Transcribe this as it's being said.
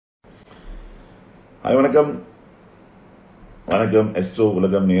Hi வணக்கம். வணக்கம் Astro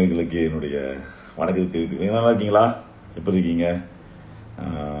உலகம் நேயர்களுக்கு என்னுடைய வணக்கத்தை தெரிவித்துக்கிறேன். நல்லா இருக்கீங்களா? எப்படி இருக்கீங்க?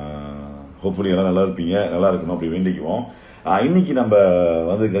 ஹோப்ஃபுல்லி எல்லாம் நல்லா இருப்பீங்க. நல்லா இருக்கணும் அப்படி வேண்டிக்குவோம். இன்னைக்கு நம்ம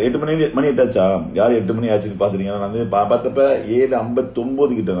வந்து 8 மணி ஆச்சா? யார் 8 மணி ஆச்சுன்னு பார்த்துட்டீங்கன்னா, நான் வந்து பார்த்தப்ப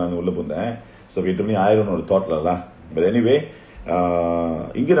 7:59 கிட்ட நான் உள்ள போந்தேன். ஸோ 8 மணி ஆயிரம்னு ஒரு தாட்லாம். பட் எனிவே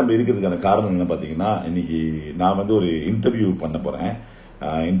இங்கே நம்ம இருக்கிறதுக்கான காரணம் என்ன பார்த்தீங்கன்னா, இன்னைக்கு நான் வந்து ஒரு இன்டர்வியூ பண்ண போகிறேன்.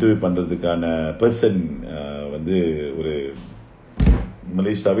 இன்டர்வியூ பண்ணுறதுக்கான பர்சன் வந்து ஒரு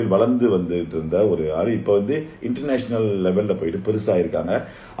மலேசியாவில் வளர்ந்து வந்துட்டு இருந்த ஒரு ஆள் இப்போ வந்து இன்டர்நேஷ்னல் லெவலில் போயிட்டு பெருசாக இருக்காங்க.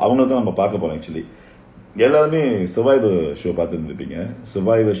 அவங்கள தான் நம்ம பார்க்க போகிறோம். ஆக்சுவலி எல்லாருமே சர்வைவர் ஷோ பார்த்துருந்துருப்பீங்க.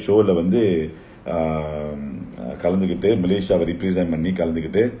 சர்வைவர் ஷோவில் வந்து கலந்துக்கிட்டு மலேசியாவை ரிப்ரசென்ட் பண்ணி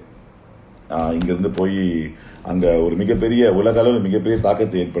கலந்துக்கிட்டு இங்கேருந்து போய் அங்கே ஒரு மிகப்பெரிய உலக அளவில் மிகப்பெரிய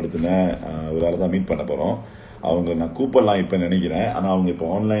தாக்கத்தை ஏற்படுத்தின ஒரு ஆளை தான் மீட் பண்ண போகிறோம். அவங்க நான் கூப்பிடலாம் இப்போ நினைக்கிறேன். ஆனால் அவங்க இப்போ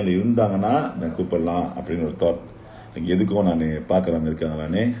ஆன்லைனில் இருந்தாங்கன்னா நான் கூப்பிடலாம் அப்படின்னு ஒரு தாட். நீங்கள் எதுக்கும் நான் பார்க்குறாங்க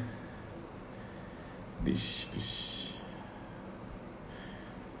இருக்காங்களானே.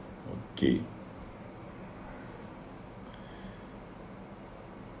 ஓகே,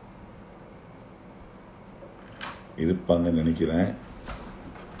 இருப்பாங்கன்னு நினைக்கிறேன்.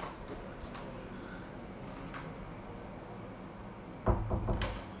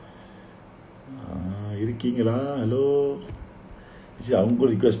 இருக்கீங்களா? ஹலோ. சரி, அவங்க கூட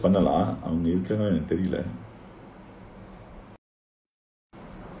ரிக்வெஸ்ட் பண்ணலாம். அவங்க இருக்காங்கன்னு எனக்கு தெரியல.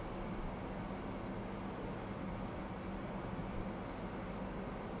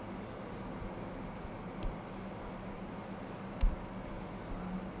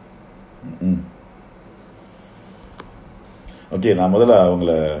 ஓகே, நான் முதல்ல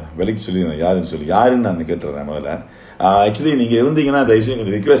அவங்கள விலைக்கு சொல்லி யாருன்னு நான் கேட்டுறேன் முதல்ல. ஆக்சுவலி நீங்கள் இருந்தீங்கன்னா தயவுசெய்து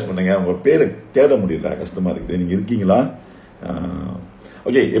கொஞ்சம் ரிக்வெஸ்ட் பண்ணுங்க. உங்கள் பேரை தேட முடியல, கஷ்டமாக இருக்குது. நீங்கள் இருக்கீங்களா?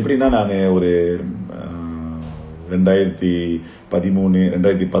 ஓகே, எப்படின்னா நான் ஒரு 2013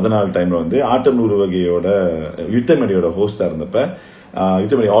 2014 டைமில் வந்து ஆட்டம் 100 வகையோட யுத்தமேடியோட ஹோஸ்டாக இருந்தப்ப,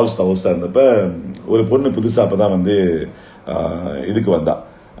 யுத்தமேடி ஆல் ஸ்டார் ஹோஸ்டாக இருந்தப்ப ஒரு பொண்ணு புதுசாக அப்போ தான் வந்து இதுக்கு வந்தா,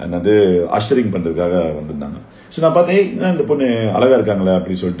 என்னது அஷரிங் பண்ணுறதுக்காக வந்திருந்தாங்க. ஸோ நான் பார்த்தேன், இந்த பொண்ணு அழகாக இருக்காங்களே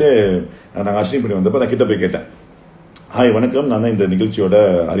அப்படின்னு சொல்லிட்டு நாங்கள் அஷரிங் பண்ணி வந்தப்போ நான் கிட்ட போய் கேட்டேன். ஹாய் வணக்கம், நான் தான் இந்த நிகழ்ச்சியோட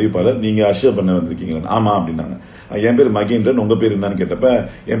அறிவிப்பாளர். நீங்கள் அஷர் பண்ண வந்திருக்கீங்களா? ஆமாம் அப்படின்னாங்க. என் பேர் மகேந்திரன், உங்கள் பேர் என்னன்னு கேட்டப்ப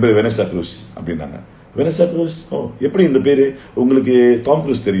என் பேர் வெனசா க்ரூஸ் அப்படின்னாங்க. Vanessa cruise? ஓ, எப்படி இந்த பேர் உங்களுக்கு? டாம்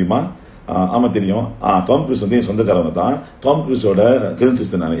க்ரூஸ் தெரியுமா? ஆமாம் தெரியும். டாம் க்ரூஸ் வந்து என் சொந்தக்காரங்க தான். டாம் க்ரூஸோட கசின்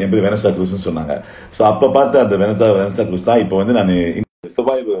சிஸ்டர் நான். என் பேர் வெனசா க்ரூஸ்ன்னு சொன்னாங்க. ஸோ அப்போ பார்த்து அந்த வெனசா க்ரூஸ் தான் இப்போ வந்து நான்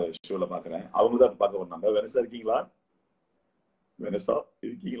சர்வைவர் ஷோல பாக்குறேன். அவங்க தான் பார்க்க வந்தாங்க. வெனசா இருக்கீங்களா? வெனசா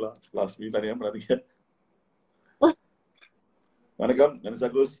இருக்கீங்களா? லாஸ்ட் வீக் நான் ஏன் பண்ணாதீங்க. வணக்கம் வெனசா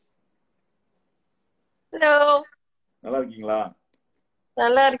க்ரூஸ். ஹலோ, நல்லா இருக்கீங்களா?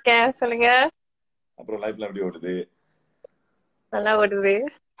 நல்லா இருக்கேன், சொல்லுங்க. அப்புறம் லைஃப்ல எப்படி ஓடுது? நல்லா ஓடுது.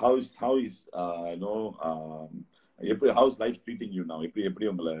 how is no எப்படி how's life treating you now?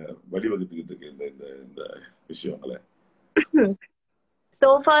 எப்படி உங்களை வழிவகுத்துக்கிட்டு இருக்கு இந்த விஷயம் உங்களை? So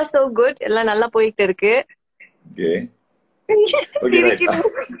far so good, எல்லாம் நல்லா போயிட்டு இருக்கு. Okay. Okay, right.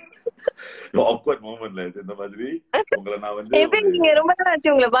 awkward momentல இது இந்த மாதிரி உங்களை நான் வந்து எப்படி நீங்க ரொம்ப நாள்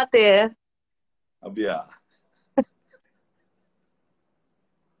ஆச்சு உங்களை பார்த்து. அப்படியா?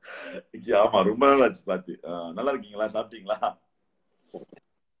 ஆமா, ரொம்ப நாள் ஆச்சு பார்த்து. நல்லா இருக்கீங்களா? சாப்பிட்டீங்களா?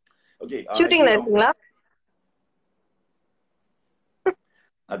 ஓகே, ஷூட்டிங்ல இருக்கீங்களா?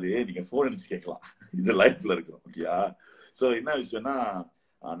 அது நீங்க போன் அடிச்சு கேட்கலாம். இது லைஃப்ல இருக்கிறோம். ஓகேயா? சோ என்ன விஷயம்னா,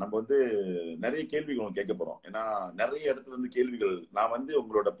 நம்ம வந்து நிறைய கேள்விகள் கேட்க போறோம். ஏன்னா நிறைய இடத்துல இருந்து கேள்விகள் நான் வந்து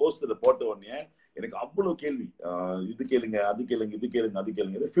உங்களோட போஸ்ட்ல போட்ட உடனே எனக்கு அவ்வளவு கேள்வி, இது கேளுங்க, அது கேளுங்க, இது கேளுங்க, அது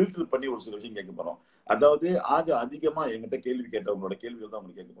கேளுங்க, ஃபில்டர் பண்ணி ஒரு சில விஷயம் கேட்க போறோம். அதாவது அதிகமா எங்கிட்ட கேள்வி கேட்டவங்களோட கேள்விகள் தான்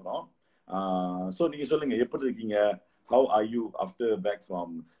உங்களுக்கு கேட்க போறோம். சோ நீங்க சொல்லுங்க, எப்படி இருக்கீங்க? How are you after back from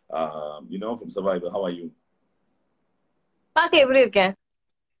from Survivor? How are you? பாக்க எப்படி இருக்கேன்?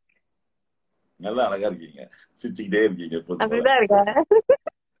 நல்லா அழகா இருக்கீங்க, சிரிச்சுக்கிட்டே இருக்கீங்க எப்போதும். அப்படிதான் இருக்கேன்.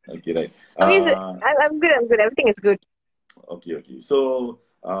 Okay, right. Okay, I'm good, everything is good. Okay. So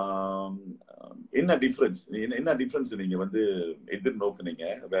என்ன டிஃபரன்ஸ் நீங்க வந்து எதிர்நோக்குனீங்க?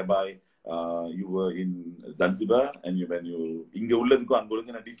 whereby you were in Zanzibar and when you இங்க உள்ளதுக்கும் அங்க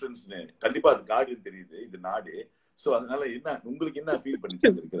உள்ளதுக்கு டிஃபரன்ஸ் கண்டிப்பா அது கார்டு தெரியுது, இது நாடு. ஸோ அதனால உங்களுக்கு என்ன ஃபீல் பண்ணிச்சு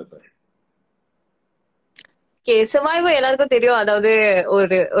இருக்கிறப்ப? சர்வைவர் எல்லாருக்கும் தெரியும். அதாவது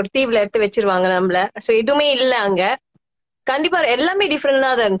ஒரு தீவுல எடுத்து வச்சிருவாங்க நம்மள. சோ எதுவுமே இல்ல அங்க. கண்டிப்பா எல்லாமே டிஃப்ரெண்டா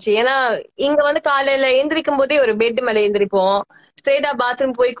தான் இருந்துச்சு. ஏன்னா இங்க வந்து காலையில எந்திரிக்கும் போதே ஒரு பெட் மேல எந்திரிப்போம். ஸ்ட்ரெயிட்டா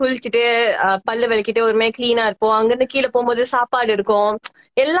பாத்ரூம் போய் குளிச்சுட்டு பல்லு விளக்கிட்டு ஒரு மாதிரி கிளீனா இருப்போம். அங்கிருந்து கீழே போகும்போது சாப்பாடு இருக்கும்.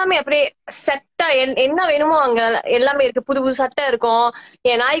 எல்லாமே அப்படியே செட்டா என்ன வேணுமோ அங்க எல்லாமே இருக்கு. புது புது சட்டை இருக்கும்,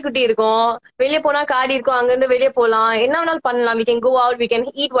 என் நாய்க்குட்டி இருக்கும், வெளியே போனா காடி இருக்கும், அங்கிருந்து வெளியே போலாம், என்ன வேணாலும் பண்ணலாம். we can go out, we can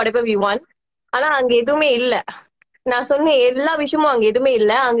eat whatever we want. ஆனா அங்க எதுவுமே இல்ல. நான் சொன்ன எல்லா விஷயமும் அங்க எதுவுமே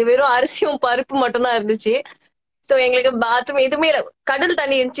இல்ல. அங்க வெறும் அரிசியும் பருப்பு மட்டும் தான் இருந்துச்சு. சோ எங்களுக்கு பாத்ரூம் எதுவுமே இல்ல. கடல்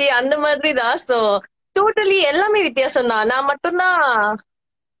தண்ணி இருந்துச்சு அந்த மாதிரி தான். சோ டோட்டலி எல்லாமே வித்தியாசம் தான். நான் மட்டும்தான்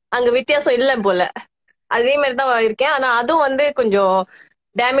அங்க வித்தியாசம் இல்ல போல. அதே மாதிரி தான் இருக்கேன். ஆனா அதுவும் வந்து கொஞ்சம்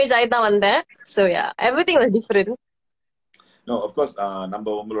டேமேஜ் ஆகி தான் வந்தேன். So yeah, everything was different. No of course நம்ம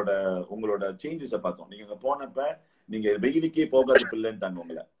உங்களோட உங்களோட சேஞ்சஸை பார்த்தோம். நீங்க அங்க போனப்ப நீங்க வெயிலுக்கே போகாத பிள்ளைன்ட்டாங்க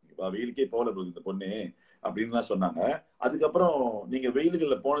உங்களை. வெயிலுக்கே போகல இந்த பொண்ணு அப்படின்னு சொன்னாங்க. அதுக்கப்புறம் நீங்க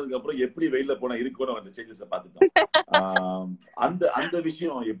வெயிலுகள்ல போனதுக்கு அப்புறம் எப்படி வெயில போனா இருக்கணும் அந்த சேஞ்சஸை பார்த்துட்டோம். அந்த அந்த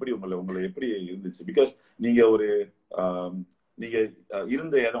விஷயம் எப்படி உங்களை உங்களை எப்படி இருந்துச்சு? பிகாஸ் நீங்க ஒரு நீங்க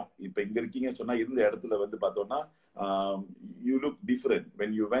இருந்த இடம் இப்ப இங்க இருக்கீங்க சொன்னா இருந்த இடத்துல வந்து பார்த்தோம்னா you look different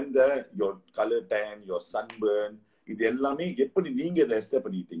when you when the your colour tan your sunburn. இது எல்லாமே எப்படி நீங்க இதை அக்செப்ட்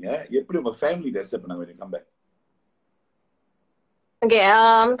பண்ணிட்டீங்க? எப்படி உங்க ஃபேமிலி இதை அக்செப்ட் பண்ணாங்க கம் பேக்? ஓகே,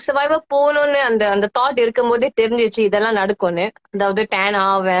 சர்வைவர் போகணும்னு அந்த அந்த தாட் இருக்கும் போதே தெரிஞ்சிச்சு இதெல்லாம் நடக்கும்னு. அதாவது டேன்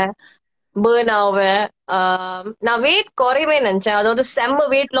ஆவேன், பேர்ன் ஆவேன். நான் வெயிட் குறைவேன் நினைச்சேன். அதாவது செம்ம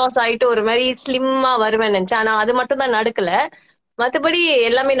வெயிட் லாஸ் ஆயிட்டு ஒரு மாதிரி ஸ்லிம்மா வருவேன் நினைச்சேன். ஆனா அது மட்டும் தான் நடக்கல. மத்தபடி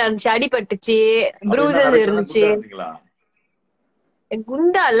எல்லாமே நடந்துச்சு. அடிபட்டுச்சு, ப்ரூசஸ் இருந்துச்சு.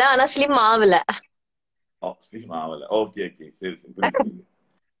 குண்டா இல்ல, ஆனா ஸ்லிம் ஆகல. ஸ்லிம் ஆகல. ஓகே ஓகே, சரி சரி, புரியுது.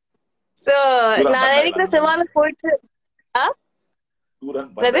 சோ நான் நினைக்கிறேன் செவ்வாழை போயிட்டு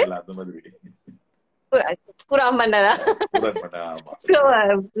அந்த மாதிரி புறாம் பண்ணதா. சோ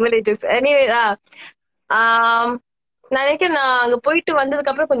எனிவே நான் நினைக்கிறேன் நான் அங்க போயிட்டு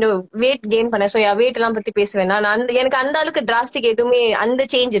வந்ததுக்கு அப்புறம் கொஞ்சம் வெயிட் கெயின் பண்ணேன். ஸோ வெயிட் எல்லாம் பத்தி பேசுவேன். நான் அந்த எனக்கு அந்த அளவுக்கு டிராஸ்டிக் எதுவுமே அந்த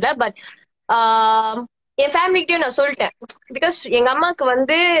சேஞ்ச் இல்லை. பட் என் ஃபேமிலிக்கிட்டையும் நான் சொல்லிட்டேன். பிகாஸ் எங்க அம்மாவுக்கு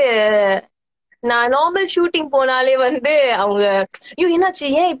வந்து நான் நார்மல் ஷூட்டிங் போனாலே வந்து அவங்க ஐயோ என்னாச்சு,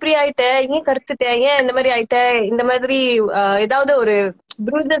 ஏன் இப்படி ஆயிட்ட, ஏன் கருத்துட்ட, ஏன் இந்த மாதிரி ஆயிட்ட, இந்த மாதிரி ஏதாவது ஒரு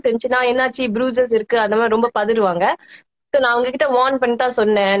ப்ரூசஸ் இருந்துச்சுன்னா என்னாச்சு ப்ரூசஸ் இருக்கு அந்த மாதிரி ரொம்ப பதறுவாங்க. ஸோ நான் உங்ககிட்ட வார்ன் பண்ணி தான்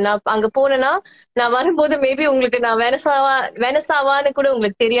சொன்னேன். நான் அங்க போனேன்னா நான் வரும்போது மேபி உங்களுக்கு நான் வெனசாவான்னு கூட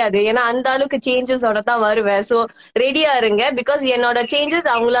உங்களுக்கு தெரியாது. ஏன்னா அந்த அளவுக்கு சேஞ்சஸோட தான் வருவேன். ஸோ ரெடியா இருங்க. பிகாஸ் என்னோட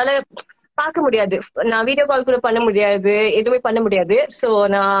சேஞ்சஸ் அவங்களால பார்க்க முடியாது. நான் வீடியோ கால் கூட பண்ண முடியாது, எதுவுமே பண்ண முடியாது. ஸோ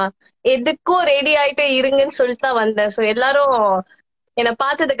நான் எதுக்கும் ரெடி ஆயிட்டு இருங்கன்னு சொல்லிட்டு தான் வந்தேன். ஸோ எல்லாரும் என்னை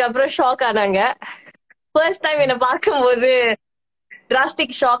பார்த்ததுக்கு அப்புறம் ஷாக் ஆனாங்க. ஃபர்ஸ்ட் டைம் என்னை பார்க்கும்போது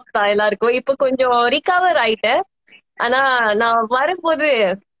டிராஸ்டிக் ஷாக் தான் எல்லாருக்கும். இப்போ கொஞ்சம் ரிகவர் ஆயிட்டேன். ஆனா நான் வரும்போது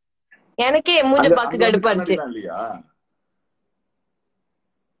எனக்கே மூஞ்ச பார்க்க கடுப்பா இருந்துச்சு.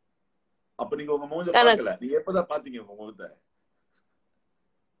 அப்ப நீங்க உங்க மூஞ்ச பார்க்கல, நீங்க எப்பதான் பாத்தீங்க உங்க முகத்தை?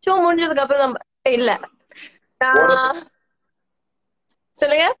 ஷோ முடிஞ்சதுக்கு அப்புறம் இல்ல.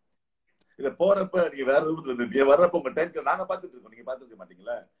 சொல்லுங்க. இத போறப்ப நீங்க வேற ரூட்ல இருந்தீங்க, வர்றப்ப உங்க டைம்க்கு நாங்க பாத்துட்டு இருக்கோம், நீங்க பாத்துக்க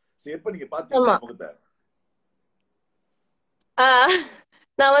மாட்டீங்களா? சோ எப்ப நீங்க பாத்தீங்க முகத்தை?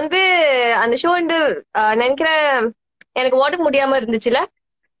 நான் வந்து அந்த ஷோ வந்து நினைக்கிறேன் எனக்கு உடம்பு முடியாம இருந்துச்சுல,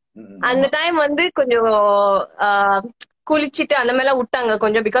 அந்த டைம் வந்து கொஞ்சம் குளிச்சுட்டு அந்த மாதிரிலாம் விட்டாங்க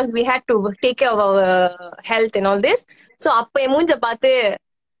கொஞ்சம். Because we had to take care of our health and all this. So அப்ப என் மூஞ்ச பார்த்து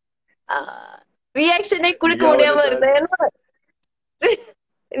ரியாக்ஷனே கொடுக்க முடியாம இருந்தேன்.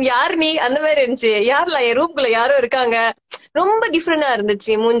 யாரு நீ அந்த மாதிரி இருந்துச்சு. யாருல என் ரூம்குள்ள யாரும் இருக்காங்க. ரொம்ப டிஃப்ரெண்டா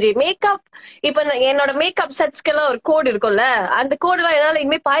இருந்துச்சு மூஞ்சி. மேக்கப் இப்ப என்னோட மேக்கப் செட்ஸ்க்கெல்லாம் ஒரு கோடு இருக்கும்ல, அந்த கோடு எல்லாம் என்னால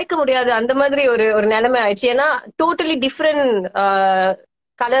இனிமே பாய்க்க முடியாது. அந்த மாதிரி ஒரு ஒரு நிலைமை ஆயிடுச்சு. ஏன்னா டோட்டலி டிஃப்ரெண்ட்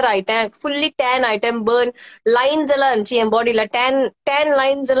கலர் ஆயிட்டேன். ஃபுல்லி டேன் ஆயிட்டேன். பேர்ன் லைன்ஸ் எல்லாம் இருந்துச்சு என் பாடியில. டேன்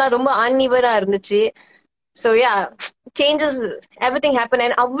லைன்ஸ் எல்லாம் ரொம்ப அன்இவனா இருந்துச்சு. So yeah, changes everything happen.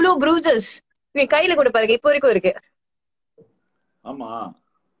 And அவ்வளோ ப்ரூசஸ் என் கையில கூட பாருங்க இப்போ வரைக்கும் இருக்கு. ஆமா,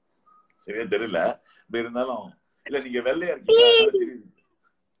 சரியா தெரியல, இருந்தாலும் இல்ல நீங்க வெள்ளையா இருக்கீங்க.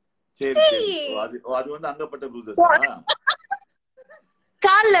 சரி சரி, அது வந்து அங்கப்பட்ட ப்ரூசஸ்.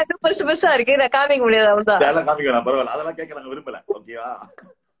 கால்ல பெருசு பெருசா இருக்கு, நான் காமிக்க முடியாது. அவ்வளவுதான். அதெல்லாம் காமிக்கலாம், பரவாயில்ல, அதெல்லாம் கேட்க நாங்க விரும்பல. ஓகேவா?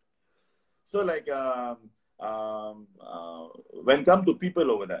 So like when come to people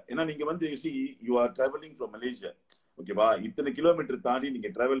over there, ஏன்னா நீங்க வந்து you see you are traveling from Malaysia, ஓகேவா? இத்தனை கிலோமீட்டர் தாண்டி நீங்க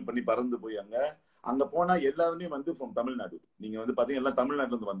டிராவல் பண்ணி பறந்து போய் அங்க போனா எல்லாருமே வந்து ஃப்ரம் தமிழ்நாடு. நீங்க வந்து பாத்தீங்கன்னா எல்லாம்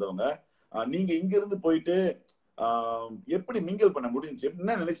தமிழ்நாட்டுல இருந்து வந்தவங்க. நீங்க இங்க இருந்து போயிட்டு எப்படி மிங்கிள் பண்ண முடிஞ்சு?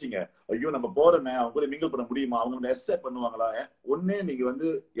 என்ன நினைச்சீங்க? ஐயோ நம்ம போறோமே, அவங்க கூட மிங்கிள் பண்ண முடியுமா, அவங்க அக்செப்ட் பண்ணுவாங்களா? ஒன்னே நீங்க வந்து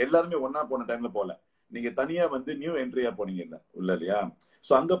எல்லாருமே ஒன்னா போன டைம்ல போல, நீங்க தனியா வந்து நியூ என்ட்ரியா போனீங்க இல்ல உள்ள இல்லையா?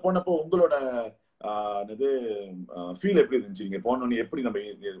 சோ அங்க போனப்போ உங்களோட இது ஃபீல் எப்படி இருந்துச்சு? நீங்க போனோன்னு எப்படி நம்ம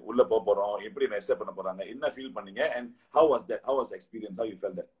உள்ள போறோம், எப்படி அக்செப்ட் பண்ண போறாங்க, என்ன ஃபீல் பண்ணீங்க? And how was that, how was the experience, how you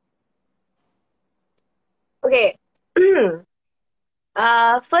felt that? Okay.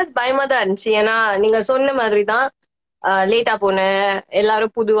 First பயமா தான் இருந்துச்சு. ஏன்னா நீங்க சொன்ன மாதிரி தான் லேட்டா போனேன்,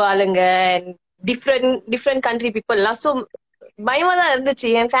 எல்லாரும் புது ஆளுங்க, டிஃப்ரெண்ட் டிஃப்ரெண்ட் கண்ட்ரி பீப்புள் எல்லாம். ஸோ பயமா தான் இருந்துச்சு.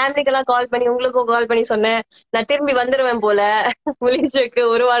 என் ஃபேமிலிக்கெல்லாம் கால் பண்ணி, உங்களுக்கும் கால் பண்ணி சொன்னேன் நான் திரும்பி வந்துருவேன் போல மலேசியாக்கு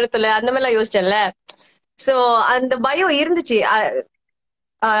ஒரு வாரத்துல, அந்த மாதிரிலாம் யோசிச்சேன்ல. சோ அந்த பயம் இருந்துச்சு.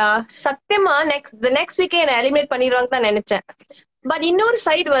 சத்தியமா நெக்ஸ்ட் வீக்கே என்ன எலிமினேட் பண்ணிடுவாங்க தான் நினைச்சேன். பட் இன்னொரு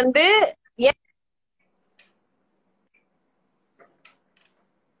சைடு வந்து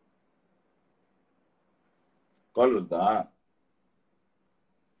கால் வருதா?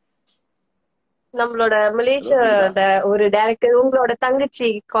 நம்மளோட மலேசியாவோட ஒரு டைரக்டர் உங்களோட தங்கச்சி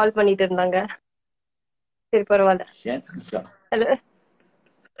கால் பண்ணிட்டு இருந்தாங்க. சரி பரவாயில்ல. ஹலோ.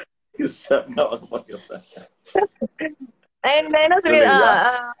 என்ன சொல்லி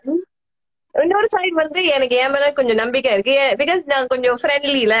இன்னொரு சைடு வந்து எனக்கு என் மேல கொஞ்சம் நம்பிக்கை இருக்கு. பிகாஸ் நான் கொஞ்சம்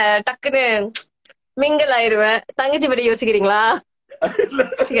ஃப்ரெண்ட்லில டக்குன்னு மிங்கல் ஆயிருவேன். தங்கச்சி பத்தி யோசிக்கிறீங்களா?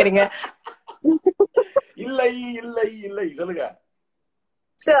 யோசிக்கிறீங்க? இல்லை இல்லை இல்லை, சொல்லுங்க.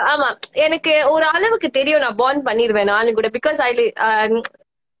 சோ ஆமா, எனக்கு ஒரு அளவுக்கு தெரியும் நான் பாண்ட் பண்ணிருவேன் நானும் கூட. Because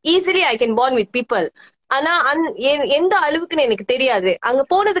easily I can bond with people. ஆனா எந்த அளவுக்குன்னு எனக்கு தெரியாது. அங்க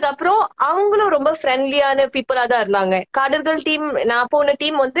போனதுக்கு அப்புறம் அவங்களும் ரொம்ப ஃப்ரெண்ட்லியான பீப்புளா தான் இருந்தாங்க. காடர்கள் டீம், நான் போன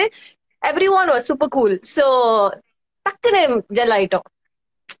டீம் வந்து every one was super cool. So டக்குன்னு ஜெல் ஆயிட்டோம்.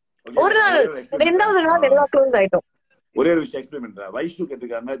 ஒரு நாள், ரெண்டாவது நாள் எல்லாம் க்ளோஸ் ஆயிட்டோம். ஒரே ஒரு விஷயம் எக்ஸ்பிளைன் பண்றேன். வைஷு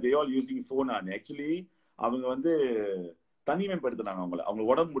கேட்டிருக்காங்க, they all using phone on. Actually அவங்க வந்து தனிமைப்படுத்தினாங்க அவங்கள. அவங்க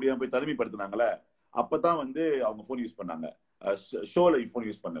உடம்பு முடியாம போய் தனிமைப்படுத்தினாங்களே, அப்பதான் வந்து அவங்க போன் யூஸ் பண்ணாங்க. ஷோல போன்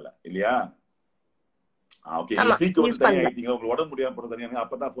யூஸ் பண்ணல இல்லையா? ஓகே, நீங்க சீக்கிரம் வந்து தனியா ஆயிட்டீங்க, உங்களுக்கு உடம்பு முடியாம போறது தனியா,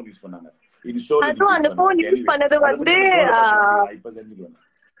 அப்பதான் போன் யூஸ் பண்ணாங்க. இது ஷோல அந்த போன் யூஸ் பண்ணது வந்து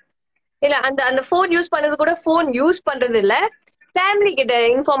இல்ல, அந்த போன் யூஸ் பண்ணது கூட போன் யூஸ் பண்றது இல்ல, ஃபேமிலி கிட்ட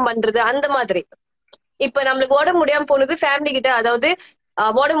இன்ஃபார்ம் பண்றது அந்த மாதிரி. இப்ப நம்மளுக்கு உடம்பு முடியாம போனது ஃபேமிலி கிட்ட, அதாவது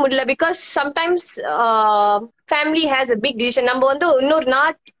உடம்பு முடியல. Because sometimes family has a big decision. நம்ம வந்து இன்னொரு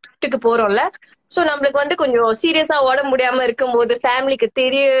நாட்டுக்கு போறோம்ல, சோ நம்மளுக்கு வந்து கொஞ்சம் சீரியஸா உடம்பு முடியாம இருக்கும் போது ஃபேமிலிக்கு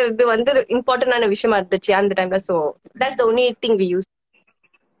தெரியறது வந்து இம்பார்ட்டன்டான விஷயமா இருந்துச்சு அந்த டைம்ல. So that's the only thing we use.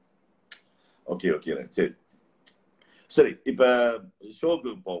 Okay okay, சரி சரி. இப்ப ஷோக்கு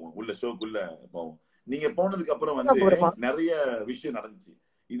போவோம், உள்ள ஷோக்குள்ள போவோம். நீங்க போனதுக்கு அப்புறம் வந்து நிறைய விஷயம் நடந்துச்சு.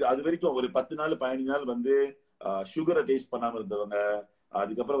 இது அது வரைக்கும் ஒரு 10 நாள் 15 நாள் வந்து சுகரை டேஸ்ட் பண்ணாம இருந்தவங்க,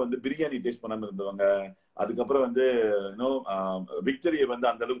 அதுக்கப்புறம் வந்து பிரியாணி டேஸ்ட் பண்ணாம இருந்தவங்க, அதுக்கப்புறம் வந்து விக்டரியை வந்து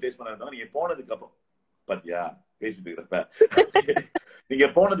அந்த அளவுக்கு டேஸ்ட் பண்ண இருந்தவங்க. நீங்க போனதுக்கு அப்புறம் பாத்தியா பேசிட்டு இருக்கிறப்ப நீங்க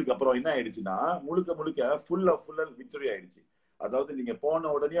போனதுக்கு அப்புறம் என்ன ஆயிடுச்சுன்னா, முழுக்க முழுக்க ஃபுல்லா விக்டரி ஆயிடுச்சு. அதாவது நீங்க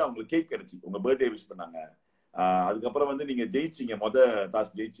போன உடனே அவங்களுக்கு கேக் கிடைச்சு, உங்க பர்த்டே விஷ் பண்ணாங்க. அதுக்கப்புறம் வந்து நீங்க ஜெயிச்சீங்க,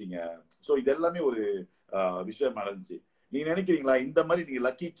 டாஸ்க் ஜெயிச்சீங்க. சோ இது எல்லாமே ஒரு விஷயம் நடந்துச்சு. நீங்க நினைக்கிறீங்களா இந்த மாதிரி நீங்க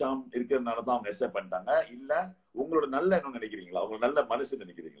லக்கி சாம் இருக்கிறதுனாலதான் அவங்க அக்செப்ட் பண்ணிட்டாங்க, இல்ல உங்களோட நல்ல எண்ணம் நினைக்கிறீங்களா, உங்களோட நல்ல மனசு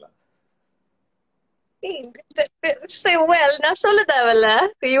நினைக்கிறீங்களா? நான் சொல்ல தேவையில்ல.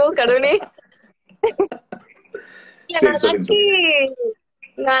 ஐயோ கடவுளே.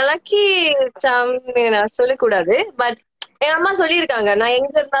 நான் லக்கி சாம் நான் சொல்லக்கூடாது. பட் என் அம்மா சொல்லியிருக்காங்க, நான்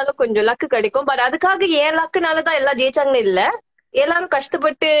எங்க இருந்தாலும் கொஞ்சம் லக்கு கிடைக்கும். பட் அதுக்காக என் லக்குனாலதான் எல்லாம் ஜெயிச்சாங்கன்னு இல்ல, எல்லாரும்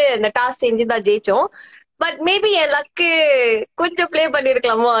கஷ்டப்பட்டு இந்த டாஸ்க் செஞ்சுதான் ஜெயிச்சோம். பட் மேபி என் லக்கு கொஞ்சம் பிளே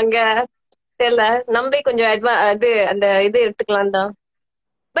பண்ணிருக்கலாமோ அங்க, தெரியல. நம்ம கொஞ்சம் அந்த இது எடுத்துக்கலாம் தான்.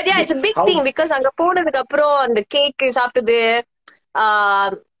 But yeah, it's a big thing because அங்க போனதுக்கு அப்புறம் அந்த கேக் சாப்பிட்டது,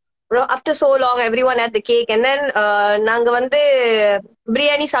 after so long everyone had the cake, and then நாங்க வந்து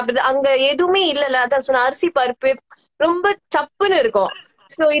பிரியாணி சாப்பிட்டது. அங்க எதுவுமே இல்லல, அதான் சொன்ன அரிசி பருப்பு ரொம்ப சப்புன்னு இருக்கும்.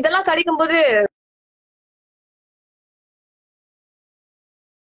 சோ இதெல்லாம் கிடைக்கும் போது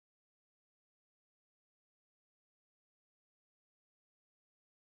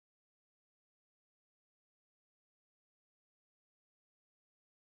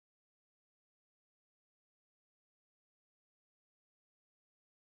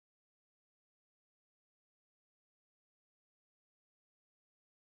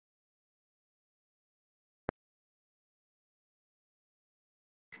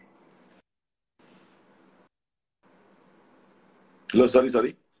ஹலோ, சாரி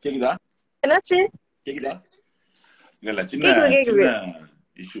கேக்குதா? என்னாச்சு? கேக்குதா? இல்ல சின்ன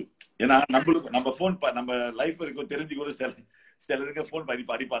இஷ்யூ. ஏன்னா நம்மளுக்கு நம்ம போன் நம்ம லைஃப் வரைக்கும் தெரிஞ்சு கூட சிலருக்கு போன் பண்ணி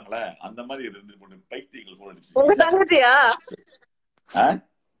அடிப்பாங்களே, அந்த மாதிரி 2-3 பைத்தியங்கள் போன் அடிச்சு. உங்க தங்கச்சியா?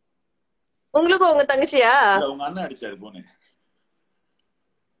 உங்களுக்கும் உங்க தங்கச்சியா? உங்க அண்ணன் அடிச்சாரு போனு.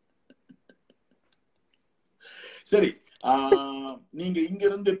 சரி, நீங்க இங்க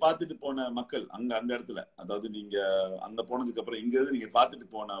இருந்து பாத்துட்டு போன மக்கள் அங்க அந்த இடத்துல, அதாவது நீங்க அங்க போனதுக்கு அப்புறம் இங்க இருந்து நீங்க பாத்துட்டு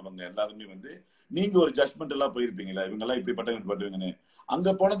போனவங்க எல்லாருமே வந்து நீங்க ஒரு ஜட்மெண்ட் எல்லாம் போயிருப்பீங்களா, இவங்க எல்லாம் இப்படிப்பட்டவங்கன்னு. அங்க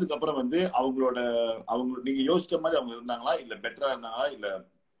போனதுக்கு அப்புறம் வந்து அவங்க நீங்க யோசிச்ச மாதிரி அவங்க இருந்தாங்களா, இல்ல பெட்டரா இருந்தாங்களா, இல்ல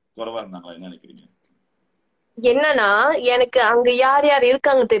குறைவா இருந்தாங்களா, என்ன நினைக்கிறீங்க? என்னன்னா எனக்கு அங்க யார் யார்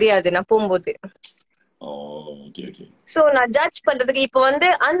இருக்காங்க தெரியாது நான் போகும்போது. சோ நான் ஜட்ஜ் பண்றதுக்கு இப்ப வந்து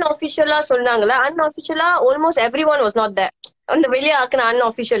அன்அபிஷியலா சொன்னாங்கல்ல, அன்அபிஷியலா almost every one was not there. அந்த வெளியே ஆக்குன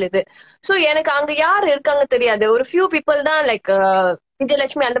அன்அபிஷியல் இது. சோ எனக்கு அங்க யார் இருக்காங்க தெரியாது. ஒரு ஃபியூ பீப்புள் தான் லைக்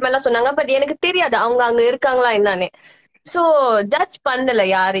விஜயலட்சுமி அந்த மாதிரி எல்லாம் சொன்னாங்க. பட் எனக்கு தெரியாது அவங்க அங்க இருக்காங்களா என்னன்னு. சோ ஜட்ஜ் பண்ணல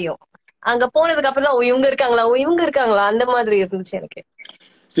யாரையும். அங்க போனதுக்கு அப்புறம் தான் இவங்க இருக்காங்களா இவங்க இருக்காங்களா அந்த மாதிரி இருந்துச்சு எனக்கு.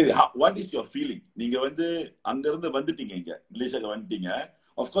 சரி, வாட் இஸ் யுவர் ஃபீலிங்? நீங்க வந்து அங்க இருந்து வந்துட்டீங்க, இங்க மலேசியாக்கு வந்துட்டீங்க.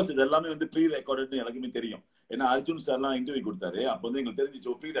 ஆஃப்கோர்ஸ் இது எல்லாமே வந்து ப்ரீ ரெக்கார்டு எனக்குமே தெரியும். ஏன்னா அர்ஜுன் சார் எல்லாம் இன்டர்வியூ கொடுத்தாரு. அப்ப வந்து எங்களுக்கு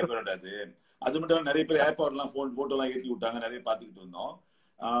தெரிஞ்சிச்சு ப்ரீ ரெக்கார்ட் அது. அது மட்டும் நிறைய பேர் ஏர்போர்ட் எல்லாம் போட்டோ எல்லாம் ஏற்றி விட்டாங்க, நிறைய பாத்துக்கிட்டு இருந்தோம்.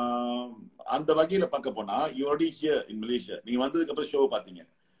 அந்த வகையில பார்க்க போனா you already here in Malaysia. நீங்க வந்ததுக்கு அப்புறம் ஷோ பாத்தீங்க,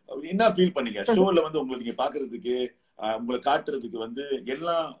 என்ன ஃபீல் பண்ணீங்க? ஷோல வந்து உங்களை நீங்க பாக்குறதுக்கு, உங்களை காட்டுறதுக்கு வந்து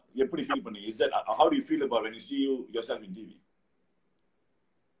எல்லாம் எப்படி ஃபீல் பண்ணீங்க? Is that how do you feel about when you see yourself in TV?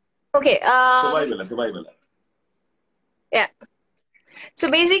 Okay. Survival. Yeah. So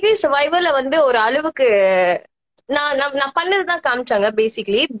basically survivalல வந்து ஒரு அளவுக்கு நான் பண்ணதுதான் காமிச்சாங்க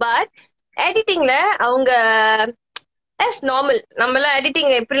பேசிக்கலி. பட் எடிட்டிங்ல அவங்க நார்மல் நம்ம எல்லாம்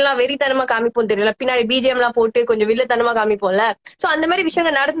எடிட்டிங் எப்படிலாம் வெறித்தனமா காமிப்போம் தெரியல, பின்னாடி பிஜிஎம் எல்லாம் போட்டு கொஞ்சம் வில்லத்தனமா காமிப்போம்ல. சோ அந்த மாதிரி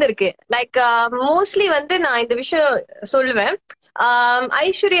விஷயங்கள் நடந்திருக்கு. லைக் மோஸ்ட்லி வந்து நான் இந்த விஷயம் சொல்லுவேன்.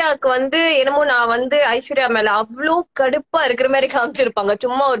 ஐஸ்வர்யாவுக்கு வந்து என்னமோ நான் வந்து ஐஸ்வர்யா மேல அவ்வளோ கடுப்பா இருக்கிற மாதிரி காமிச்சிருப்பாங்க.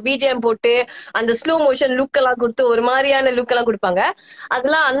 சும்மா ஒரு பிஜிஎம் போட்டு அந்த ஸ்லோ மோஷன் லுக் எல்லாம் கொடுத்து ஒரு மாதிரியான லுக் எல்லாம் கொடுப்பாங்க.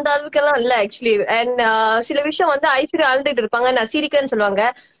 அதெல்லாம் அந்த அளவுக்கு எல்லாம் இல்ல ஆக்சுவலி. அண்ட் சில விஷயம் வந்து ஐஸ்வர்யா அழுதுட்டு இருப்பாங்க, நான் சிரிக்கிறேன்னு சொல்லுவாங்க.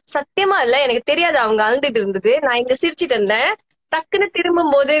 சத்தியமா இல்ல, எனக்கு தெரியாது அவங்க அழுதுட்டு இருந்தது. நான் இங்க சிரிச்சிட்டு இருந்தேன். டக்குன்னு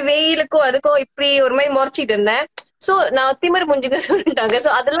திரும்பும் போது வெயிலுக்கும் அதுக்கும் இப்படி ஒரு மாதிரி முறைச்சிட்டு இருந்தேன். சோ நான் திமிர் முஞ்சுன்னு சொல்லிட்டாங்க. சோ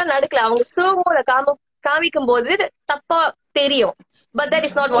அதெல்லாம் நடக்கல. அவங்க ஸ்லோமோல காமிக்கும் போது தப்பா தெரியும். But that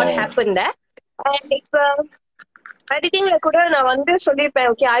is not what happen. And இப்ப எடிட்டிங்ல கூட நான் வந்து சொல்லியிருப்பேன்,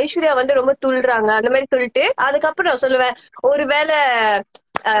 ஓகே ஐஸ்வர்யா வந்து ரொம்ப துள்ளுறாங்க அந்த மாதிரி சொல்லிட்டு அதுக்கப்புறம் நான் சொல்லுவேன் ஒருவேளை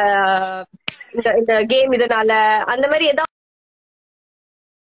இந்த கேம் இதனால அந்த மாதிரி ஏதாவது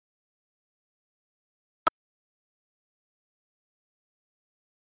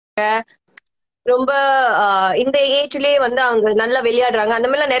ரொம்ப இந்த ஏஜ்லயே வந்து அவங்க நல்லா விளையாடுறாங்க அந்த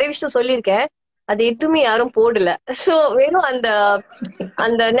மாதிரி நிறைய விஷயம் சொல்லியிருக்கேன். அது எதுவுமே யாரும் போடல. சோ வெறும் அந்த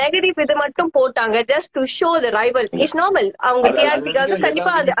அந்த நெகட்டிவ் இது மட்டும் போட்டாங்க, just to show the rival. It's normal. அவங்க டிஆர்பிக்காக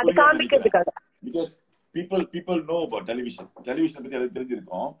கண்டிப்பா அது காமிக்கிறதுக்காக. Because people know about television பத்தி அது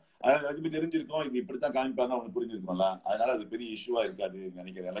தெரிஞ்சிருக்கும். அதனால அதுக்கு தெரிஞ்சிருக்கும் இது இப்படித்தான் காமிப்பாங்க, அவங்க புரிஞ்சிருக்கும்ல. அதனால அது பெரிய இஷ்யூவா இருக்காது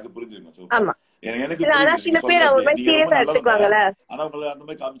நினைக்கிறேன். எனக்கு புரிஞ்சிருக்கும். ஆமா, எனக்கு சில பேர் அவங்க மாதிரி சீரியஸா எடுத்துக்குவாங்கல்ல. ஆனா உங்களை அந்த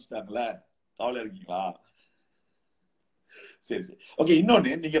மாதிரி காமிச்சிட்டாங்கல்ல, கவலை இருக்கீங்களா? சரி. ஓகே,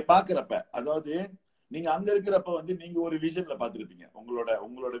 இன்னொன்னு நீங்க பாக்குறப்ப, அதாவது நீங்க அங்க இருக்கிறப்ப வந்து நீங்க ஒரு விஷன்ல பாத்துருப்பீங்க.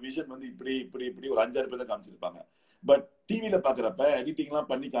 உங்களோட விஷன் வந்து இப்படி இப்படி இப்படி ஒரு 5-6 பேர் தான் காமிச்சிருப்பாங்க. பட் டிவில பாக்குறப்ப எடிட்டிங்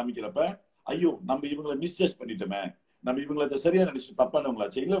எல்லாம் பண்ணி காமிக்கிறப்ப, ஐயோ நம்ம இவங்களை மிஸ்ஜட்ஜ் பண்ணிட்டோமே, நம்ம இவங்களை சரியா நினைச்சு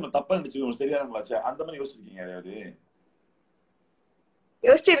தப்பானவங்களாச்சு, இல்ல நம்ம தப்பா நினைச்சு இவங்க சரியானவங்களாச்சு, அந்த மாதிரி யோசிச்சிருக்கீங்க யாராவது?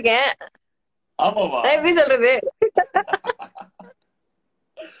 யோசிச்சிருக்கேன். ஆமாவா? எப்படி சொல்றது?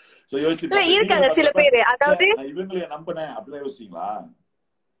 இருக்காங்க சில பேரு, அதாவது இவங்களை நம்பினேன் அப்படிலாம் யோசிச்சீங்களா?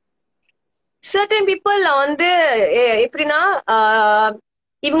 சர்டன் பீப்புள் வந்து எப்படின்னா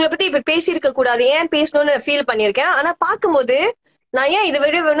இவங்களை பத்தி இப்ப பேசியிருக்க கூடாது, ஏன் பேசணும்னு ஃபீல் பண்ணிருக்கேன். ஆனா பாக்கும்போது நான் ஏன் இதை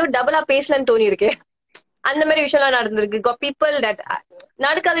விட வேணும் டபுளா பேசலன்னு தோணி இருக்கேன். அந்த மாதிரி விஷயம் எல்லாம் நடந்திருக்கு. பீப்புள் தட்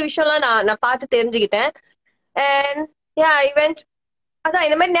நடக்காத விஷயம் எல்லாம் நான் பார்த்து தெரிஞ்சுக்கிட்டேன். அண்ட் யா இவென்ட் அதான்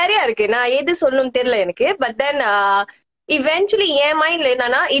இந்த மாதிரி நிறைய இருக்கு. நான் எது சொல்லணும்னு தெரியல எனக்கு. பட் தென் இவென்ச்சுவலி என் மைண்ட்ல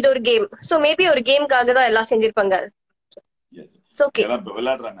என்னன்னா இது ஒரு கேம். சோ மேபி ஒரு கேம்காக தான் எல்லாம் செஞ்சிருப்பாங்க.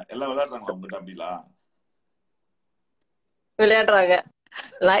 விளையாடுறாங்க.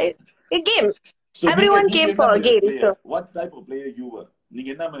 Game. Everyone came for a game. So what type of player you were? நீங்க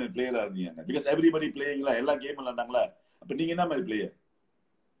என்ன மாதிரி பிளேயரா இருந்தீங்க? Because everybody playingல எல்லா கேம் விளையாண்டாங்களா, அப்ப நீங்க என்ன மாதிரி பிளேயர்?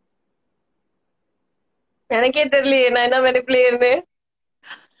 எனக்கே தெரியலையே நான் என்ன மாதிரி பிளேயர்னு.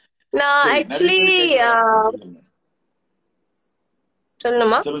 நான் ஆக்சுவலி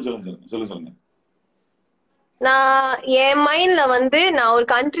சொல்லணுமா? சொல்லுங்க. நான் என் மைண்ட்ல வந்து நான் ஒரு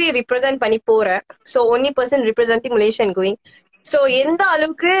கண்ட்ரி ரிப்ரசென்ட் பண்ணி போறேன். So only person ரிப்ரசென்டிங் Malaysia and going. So எந்த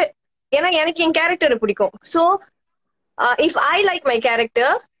அளவுக்கு, ஏன்னா எனக்கு என் கேரக்டர் பிடிக்கும். So if I like my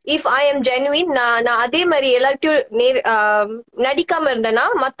character, if I am genuine, நான் அதே மாதிரி எல்லாத்தையும் நடிக்காம இருந்தேன்னா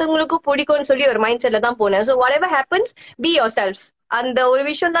மத்தவங்களுக்கும் பிடிக்கும்னு சொல்லி ஒரு மைண்ட் செட்ல தான் போனேன். So what ever happens be your self. அந்த ஒரு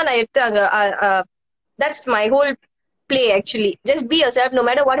விஷயம் தான் நான் எடுத்து அங்க that's my whole play actually. Just be yourself no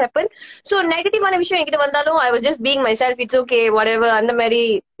matter what happened. So negative ஆன விஷயம் என்கிட்ட வந்தாலும் I was just being myself. It's okay, whatever. அந்த மாதிரி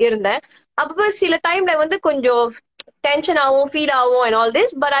இருந்தேன். அப்போ சில டைம்ல வந்து கொஞ்சம் டென்ஷன் ஆகும், ஃபீல் ஆகும் and all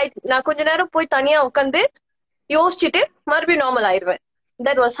this. But நான் கொஞ்ச நேரம் போய் தனியா உட்காந்து யோசிச்சுட்டு மறுபடியும் நார்மல் ஆயிடுவேன்.